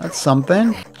cool. That's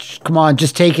something. Come on,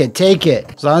 just take it. Take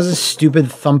it. As long as the stupid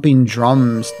thumping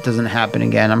drums doesn't happen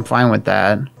again, I'm fine with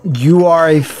that. You are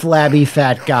a flabby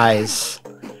fat, guys.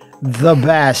 The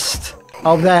best.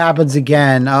 Oh, that happens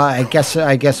again. I guess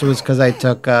it was because I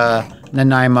took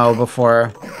Nanaimo before.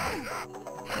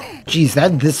 Jeez,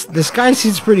 this guy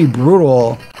seems pretty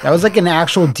brutal. That was like an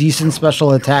actual decent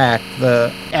special attack.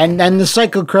 And the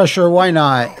Psycho Crusher, why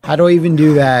not? How do I even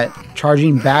do that?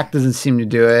 Charging back doesn't seem to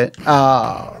do it.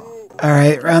 Oh.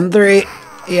 Alright, round 3.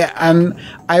 Yeah,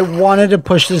 I wanted to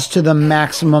push this to the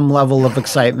maximum level of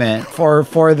excitement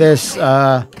for this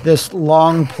this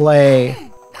long play.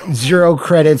 0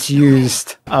 credits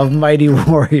used of Mighty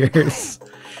Warriors.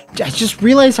 I just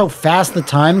realized how fast the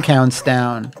time counts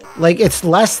down. Like, it's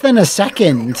less than a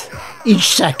second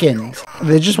each second.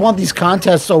 They just want these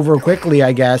contests over quickly,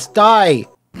 I guess. Die!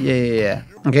 Yeah.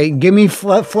 Okay, give me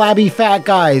flabby fat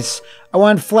guys. I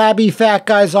want flabby fat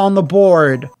guys on the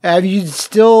board. Have you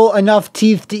still enough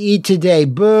teeth to eat today?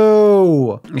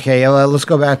 Boo! Okay, let's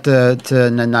go back to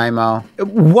Nanaimo.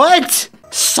 What?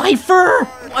 Cypher?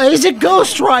 Why is it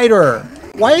Ghost Rider?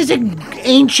 Why is it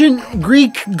ancient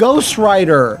Greek Ghost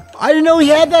Rider? I didn't know he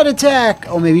had that attack.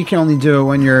 Oh, maybe you can only do it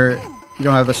when you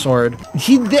don't have a sword.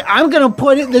 I'm gonna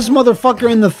put this motherfucker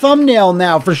in the thumbnail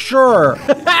now for sure.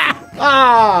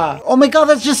 Oh my god,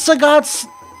 that's just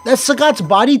Sagat's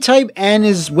body type and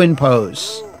his win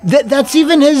pose. That's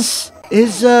even his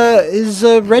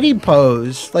ready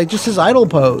pose, like just his idle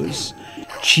pose.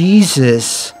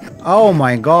 Jesus. Oh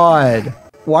my god.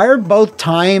 Why are both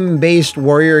time-based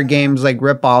warrior games like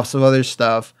rip-offs of other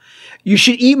stuff? You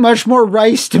should eat much more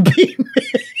rice to beat me.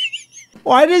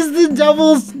 Why does the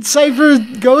double Cypher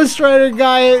Ghost Rider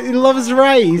guy loves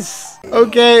rice?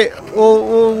 Okay,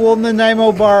 we'll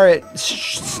Nanaimo bar it.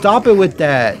 Stop it with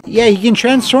that. Yeah, he can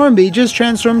transform, but he just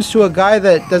transforms to a guy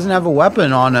that doesn't have a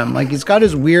weapon on him. Like, he's got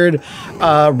his weird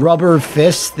rubber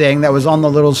fist thing that was on the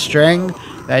little string.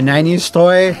 That 90s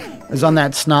toy is on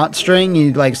that snot string.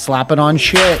 You like slap it on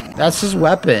shit. That's his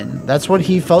weapon. That's what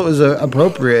he felt was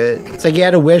appropriate. It's like he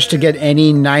had a wish to get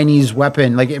any 90s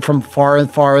weapon, like from far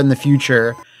in the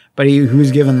future. But he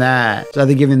was given that. So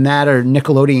either given that or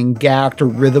Nickelodeon Gact or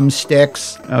rhythm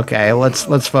sticks. Okay,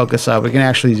 let's focus up. We can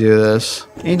actually do this.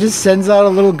 And he just sends out a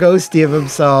little ghosty of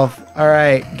himself. All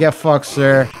right, get fucked,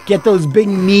 sir. Get those big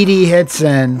meaty hits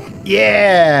in.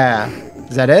 Yeah.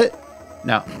 Is that it?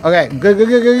 No. Okay, good.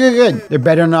 There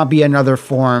better not be another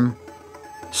form.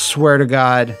 Swear to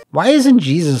God. Why isn't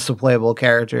Jesus a playable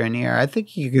character in here? I think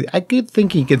I could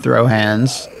think he could throw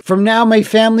hands. From now, my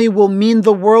family will mean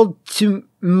the world to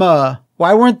me.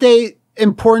 Why weren't they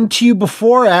important to you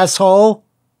before, asshole?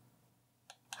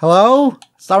 Hello?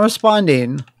 Stop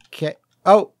responding. Okay.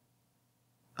 Oh.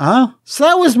 Huh? So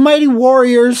that was Mighty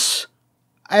Warriors.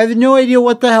 I have no idea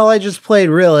what the hell I just played,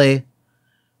 really.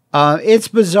 It's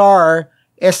bizarre.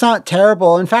 It's not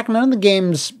terrible. In fact, none of the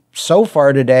games so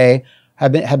far today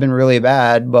have been really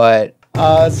bad, but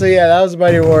so yeah, that was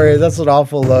Mighty Warriors. That's an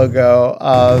awful logo.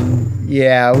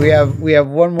 Yeah, we have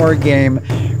one more game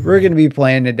we're going to be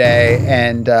playing today,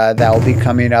 and that will be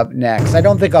coming up next. I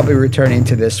don't think I'll be returning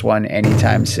to this one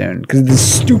anytime soon because of the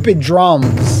stupid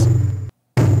drums.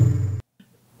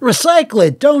 Recycle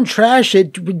it, don't trash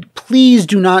it. Please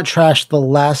do not trash the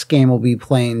last game we'll be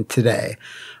playing today.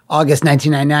 August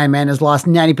 1999, man has lost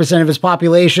 90% of his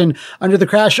population under the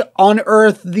crash on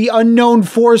Earth. The unknown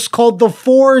force called the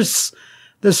Force.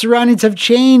 The surroundings have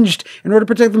changed. In order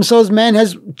to protect themselves, man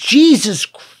has... Jesus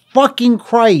fucking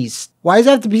Christ. Why does it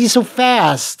have to be so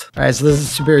fast? All right, so this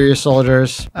is Superior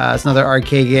Soldiers. It's another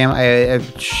arcade game.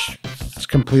 It's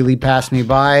completely passed me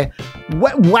by.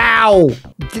 Wow.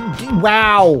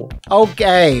 Wow.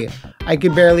 Okay. I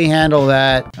could barely handle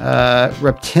that.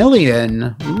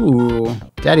 Reptilian. Ooh.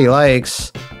 Daddy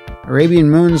likes.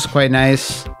 Arabian Moon's quite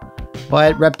nice.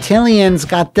 But Reptilian's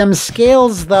got them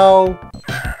scales, though.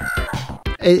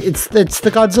 It's the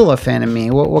Godzilla fan in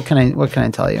me. What can I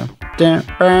tell you?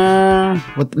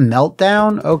 With the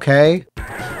meltdown? Okay.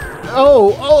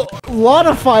 Oh, a lot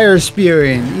of fire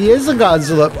spewing. He is a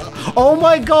Godzilla. Oh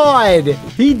my god!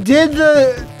 He did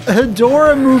the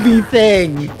Hedorah movie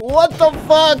thing. What the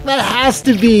fuck? That has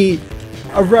to be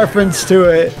a reference to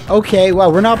it. Okay,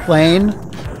 well, we're not playing.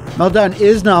 Meltdown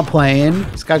is not playing.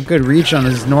 He's got good reach on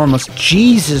his normals.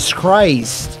 Jesus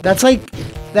Christ. That's like,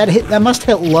 that must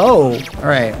hit low. All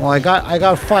right, well, I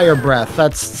got fire breath.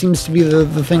 That seems to be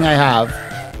the thing I have.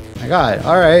 I got it.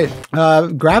 All right.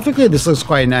 Graphically, this looks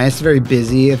quite nice. Very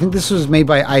busy. I think this was made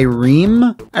by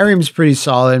Ireme. Ireme's pretty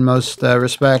solid in most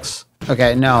respects.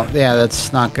 Okay, no. Yeah,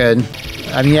 that's not good.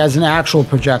 I mean, he has an actual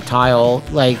projectile.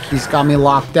 Like, he's got me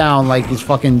locked down like he's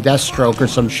fucking Deathstroke or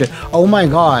some shit. Oh my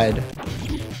god.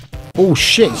 Oh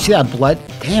shit. See that blood?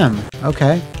 Damn.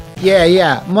 Okay.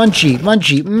 Yeah. Munchie.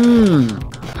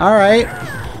 All right.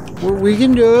 We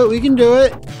can do it. We can do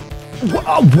it.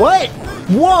 What?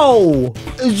 Whoa!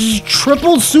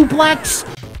 Triple suplex?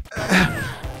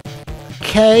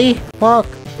 Okay. Fuck.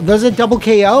 Does it double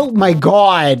KO? My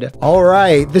god.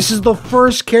 Alright. This is the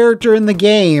first character in the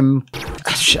game.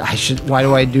 I should. Why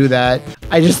do I do that?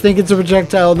 I just think it's a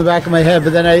projectile in the back of my head,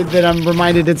 but then I'm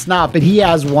reminded it's not. But he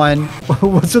has one.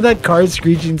 What's with that car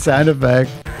screeching sound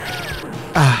effect?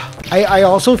 I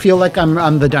also feel like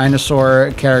I'm the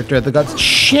dinosaur character. The guts.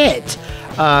 Shit!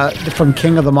 From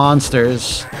King of the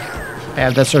Monsters. I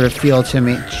have that sort of feel to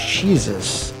me.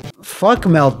 Jesus. Fuck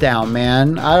Meltdown,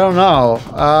 man. I don't know.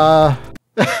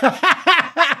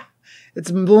 It's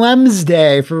Lem's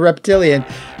Day for Reptilian.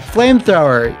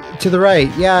 Flamethrower to the right.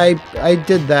 Yeah, I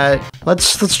did that.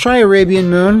 Let's try Arabian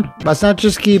Moon. Let's not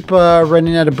just keep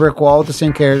running at a brick wall with the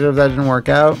same character if that didn't work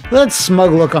out. Let's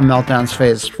smug look on Meltdown's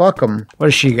face. Fuck him. What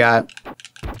does she got?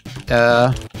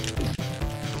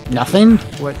 Nothing?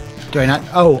 What do I not?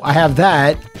 Oh, I have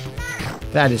that.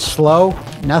 That is slow.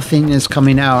 Nothing is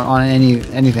coming out on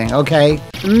anything. Okay.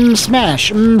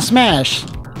 Smash. Smash.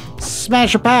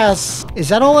 Smash or pass. Is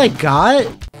that all I got?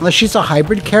 Unless she's a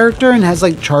hybrid character and has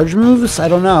like charge moves? I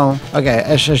don't know. Okay,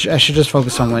 I should just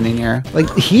focus on winning here. Like,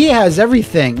 he has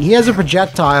everything. He has a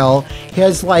projectile. He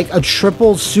has like a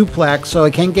triple suplex so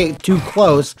I can't get too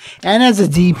close. And has a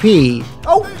DP.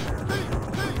 Oh!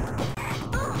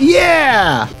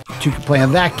 Yeah! 2 can play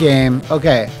on that game.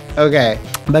 Okay.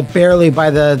 But barely by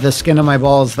the skin of my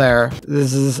balls there.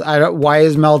 This is, why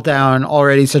is Meltdown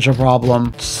already such a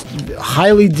problem? Just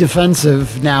highly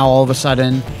defensive now all of a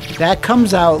sudden. That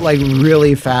comes out like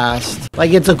really fast.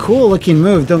 Like, it's a cool looking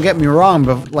move, don't get me wrong,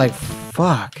 but like,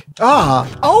 fuck.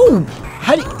 Oh!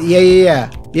 How do yeah.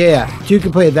 2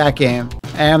 can play that game.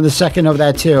 And I'm the second of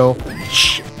that too.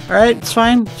 Alright, it's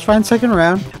fine, second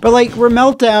round. But like, we're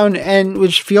Meltdown, and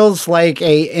which feels like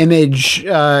a Image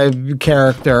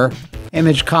character.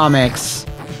 Image Comics.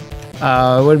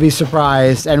 Would be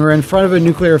surprised. And we're in front of a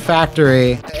nuclear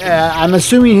factory. I'm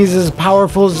assuming he's as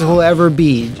powerful as he'll ever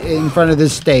be in front of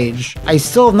this stage. I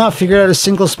still have not figured out a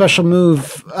single special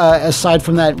move aside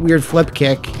from that weird flip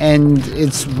kick. And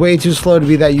it's way too slow to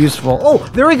be that useful. Oh,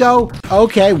 there we go.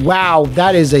 Okay, wow,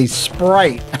 that is a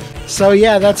sprite. So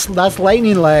yeah, that's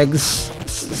lightning legs.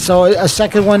 So a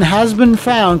second one has been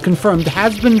found, confirmed,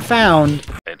 has been found.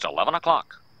 It's 11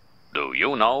 o'clock. Do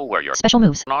you know where your special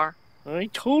moves are? I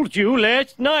told you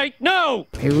last night, no!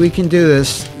 Maybe we can do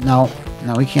this. No,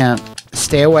 we can't.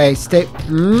 Stay away, stay.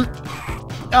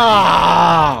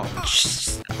 Oh,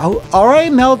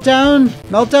 alright, Meltdown.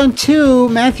 Meltdown 2,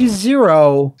 Matthew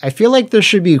 0. I feel like there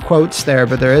should be quotes there,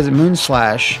 but there isn't.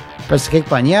 Moonslash. Press the kick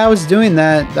button. Yeah, I was doing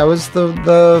that. That was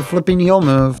the flipping heel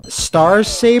move. Star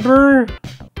Saber?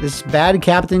 This bad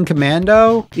Captain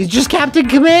Commando? He's just Captain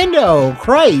Commando!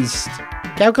 Christ!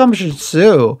 Capcom should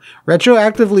sue.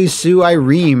 Retroactively sue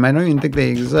Ireme. I don't even think they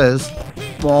exist.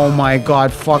 Oh my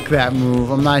god, fuck that move.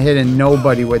 I'm not hitting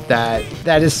nobody with that.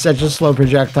 That is such a slow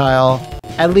projectile.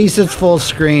 At least it's full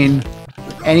screen.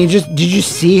 And did you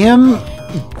see him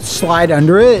slide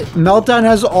under it? Meltdown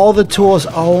has all the tools.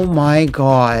 Oh my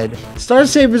god. Star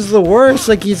Saber's the worst.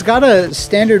 Like, he's got a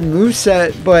standard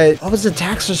moveset, but all his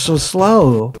attacks are so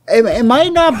slow. Am I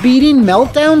not beating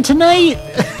Meltdown tonight?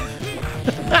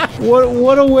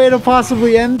 What a way to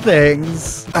possibly end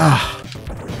things.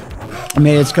 I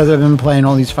mean, it's because I've been playing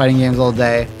all these fighting games all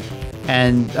day.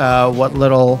 And what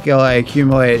little skill I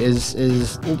accumulate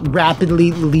is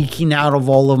rapidly leaking out of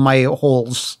all of my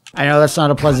holes. I know that's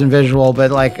not a pleasant visual,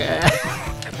 but like,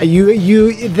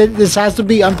 this has to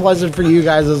be unpleasant for you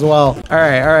guys as well. All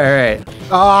right.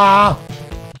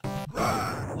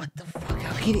 What the fuck?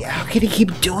 How can he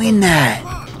keep doing that?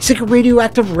 He's like a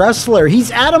radioactive wrestler. He's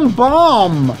Atom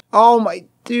Bomb. Oh my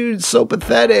dude, so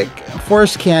pathetic.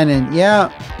 Force cannon.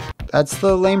 Yeah, that's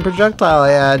the lame projectile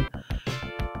I had.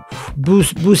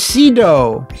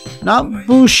 Bushido, not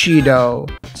Bushido.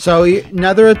 So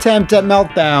another attempt at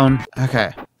Meltdown.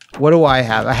 Okay. What do I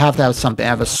have? I have to have something. I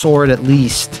have a sword at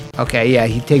least. Okay, yeah,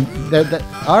 he take that.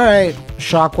 All right,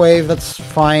 shockwave. That's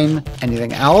fine.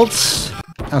 Anything else?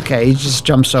 Okay, he just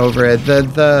jumps over it.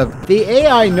 The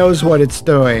AI knows what it's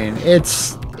doing.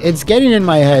 It's getting in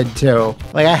my head too.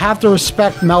 Like I have to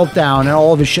respect Meltdown and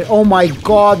all of his shit. Oh my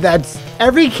god, that's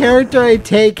every character I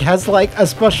take has like a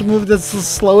special move that's the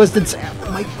slowest. It's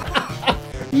oh my god.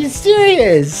 Are you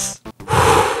serious?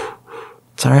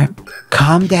 It's all right.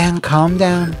 Calm down, calm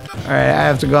down. All right, I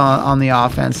have to go on the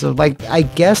offensive. Like, I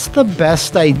guess the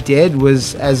best I did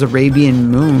was as Arabian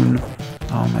Moon.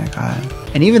 Oh my god.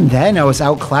 And even then, I was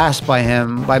outclassed by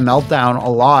him, by Meltdown a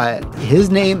lot.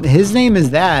 His name is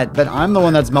that, but I'm the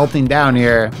one that's melting down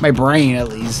here. My brain, at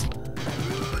least.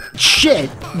 Shit,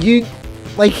 he's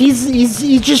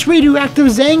just radioactive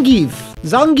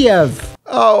Zangief.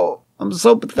 Oh, I'm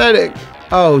so pathetic.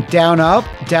 Oh, down up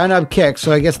kick.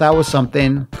 So I guess that was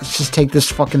something. Let's just take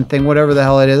this fucking thing, whatever the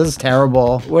hell it is. This is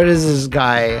terrible. What is this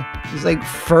guy? He's like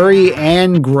furry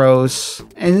and gross.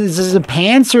 And is this a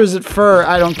pants or is it fur?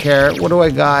 I don't care. What do I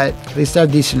got? At least I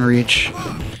have decent reach.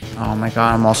 Oh my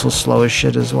god, I'm also slow as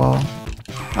shit as well.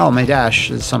 Oh, my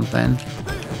dash is something.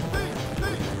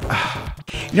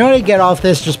 You know what I get off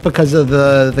this just because of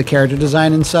the character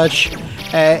design and such?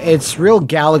 It's real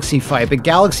Galaxy Fight, but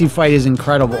Galaxy Fight is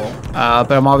incredible.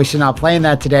 But I'm obviously not playing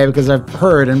that today because I've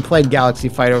heard and played Galaxy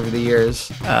Fight over the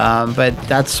years. But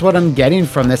that's what I'm getting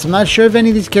from this. I'm not sure if any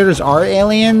of these characters are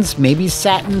aliens. Maybe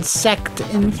Satinsect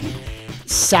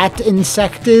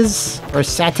is? Or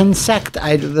Satinsect?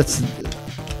 That's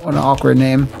what an awkward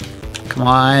name. Come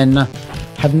on.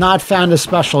 Have not found a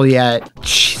special yet.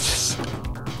 Jesus.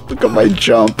 Look at my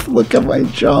jump. Look at my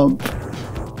jump.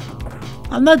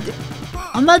 I'm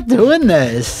not doing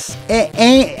this. It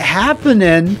ain't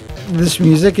happening. This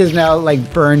music is now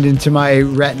like burned into my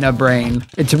retina brain,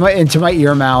 into my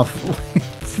ear mouth.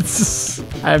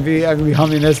 I'd be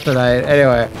humming this tonight.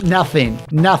 Anyway, nothing.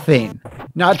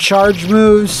 Not charge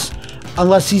moves,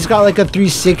 unless he's got like a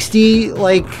 360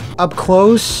 like up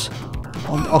close.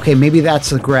 Okay, maybe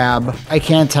that's a grab. I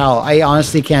can't tell. I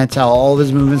honestly can't tell. All of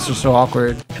his movements are so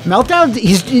awkward. Meltdown,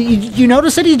 you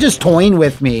notice that he's just toying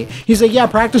with me. He's like, yeah,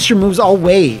 practice your moves, I'll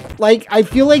wait. Like, I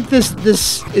feel like this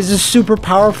is a super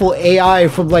powerful AI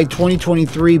from like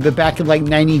 2023, but back in like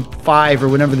 95 or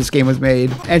whenever this game was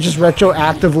made. And just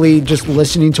retroactively just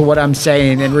listening to what I'm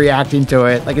saying and reacting to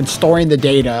it. Like, it's storing the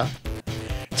data.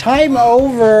 Time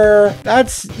over.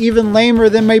 That's even lamer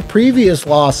than my previous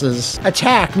losses.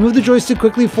 Attack. Move the joystick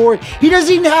quickly forward. He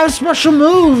doesn't even have special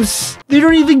moves. They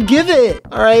don't even give it.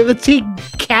 All right, let's take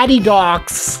Catty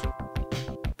Docs.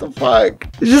 What the fuck?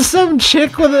 It's just some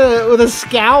chick with a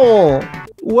scowl.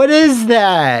 What is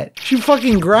that? She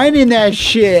fucking grinding that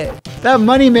shit. That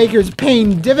moneymaker's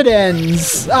paying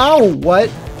dividends. Oh, what?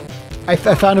 I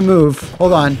found a move.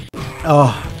 Hold on.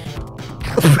 Oh.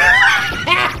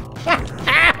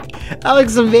 That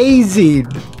looks amazing.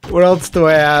 What else do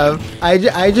I have?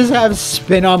 I just have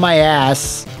spin on my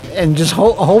ass and just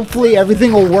hopefully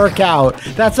everything will work out.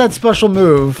 That's that special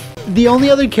move. The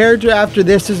only other character after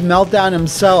this is Meltdown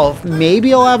himself.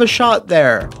 Maybe I'll have a shot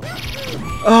there.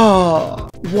 Oh,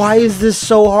 why is this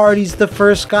so hard? He's the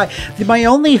first guy. My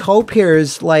only hope here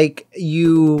is like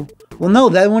you... Well, no,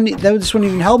 that just wouldn't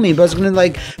even help me. But I was gonna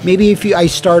like maybe if I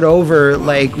start over,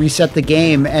 like reset the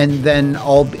game, and then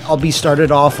I'll be started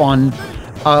off on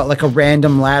like a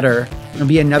random ladder. It'll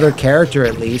be another character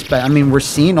at least. But I mean, we're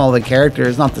seeing all the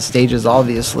characters, not the stages,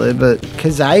 obviously. But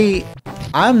because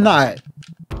I'm not.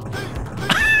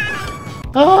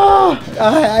 Oh,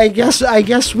 I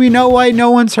guess we know why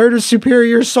no one's heard of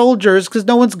Superior Soldiers, because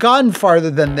no one's gotten farther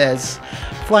than this.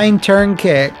 Flying turn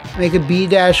kick. Make a B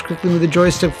dash, quickly move the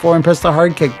joystick forward and press the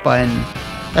hard kick button.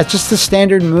 That's just the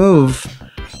standard move.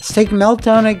 Let's take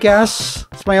Meltdown, I guess.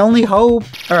 It's my only hope.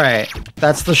 Alright,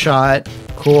 that's the shot.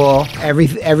 Cool.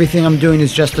 Everything I'm doing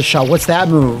is just a shot. What's that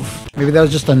move? Maybe that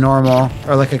was just a normal.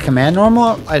 Or like a command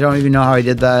normal? I don't even know how I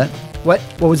did that. What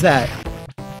was that?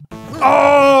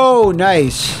 Oh,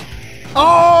 nice.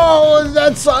 Oh,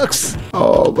 that sucks.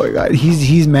 Oh my god.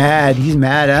 He's mad. He's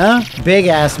mad, huh? Big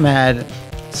ass mad.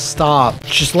 Stop.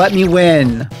 Just let me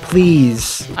win.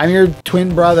 Please. I'm your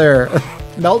twin brother.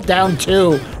 Meltdown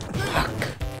 2. Fuck.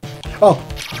 Oh,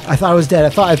 I thought I was dead. I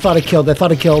thought I killed.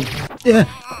 Yeah.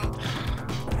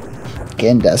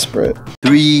 Getting desperate.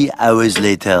 3 hours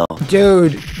later.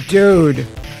 Dude.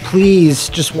 please,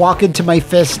 just walk into my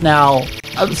fist now.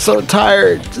 I'm so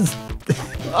tired. Just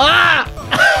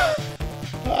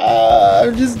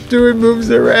I'm just doing moves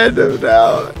at random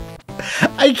now.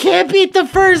 I can't beat the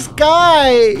first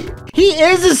guy. He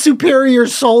is a superior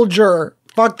soldier.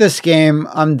 Fuck this game.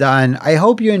 I'm done. I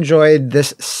hope you enjoyed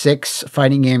this 6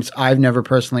 fighting games I've never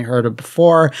personally heard of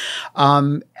before.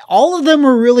 All of them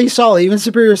were really solid, even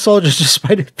Superior Soldiers,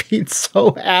 despite it being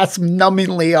so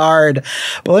ass-numbingly hard.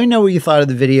 But let me know what you thought of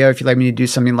the video. If you'd like me to do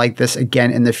something like this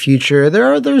again in the future,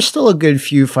 there's still a good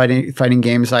few fighting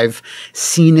games I've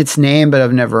seen its name, but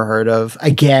I've never heard of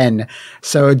again.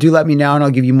 So do let me know, and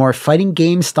I'll give you more fighting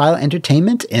game style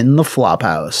entertainment in the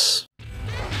Flophouse.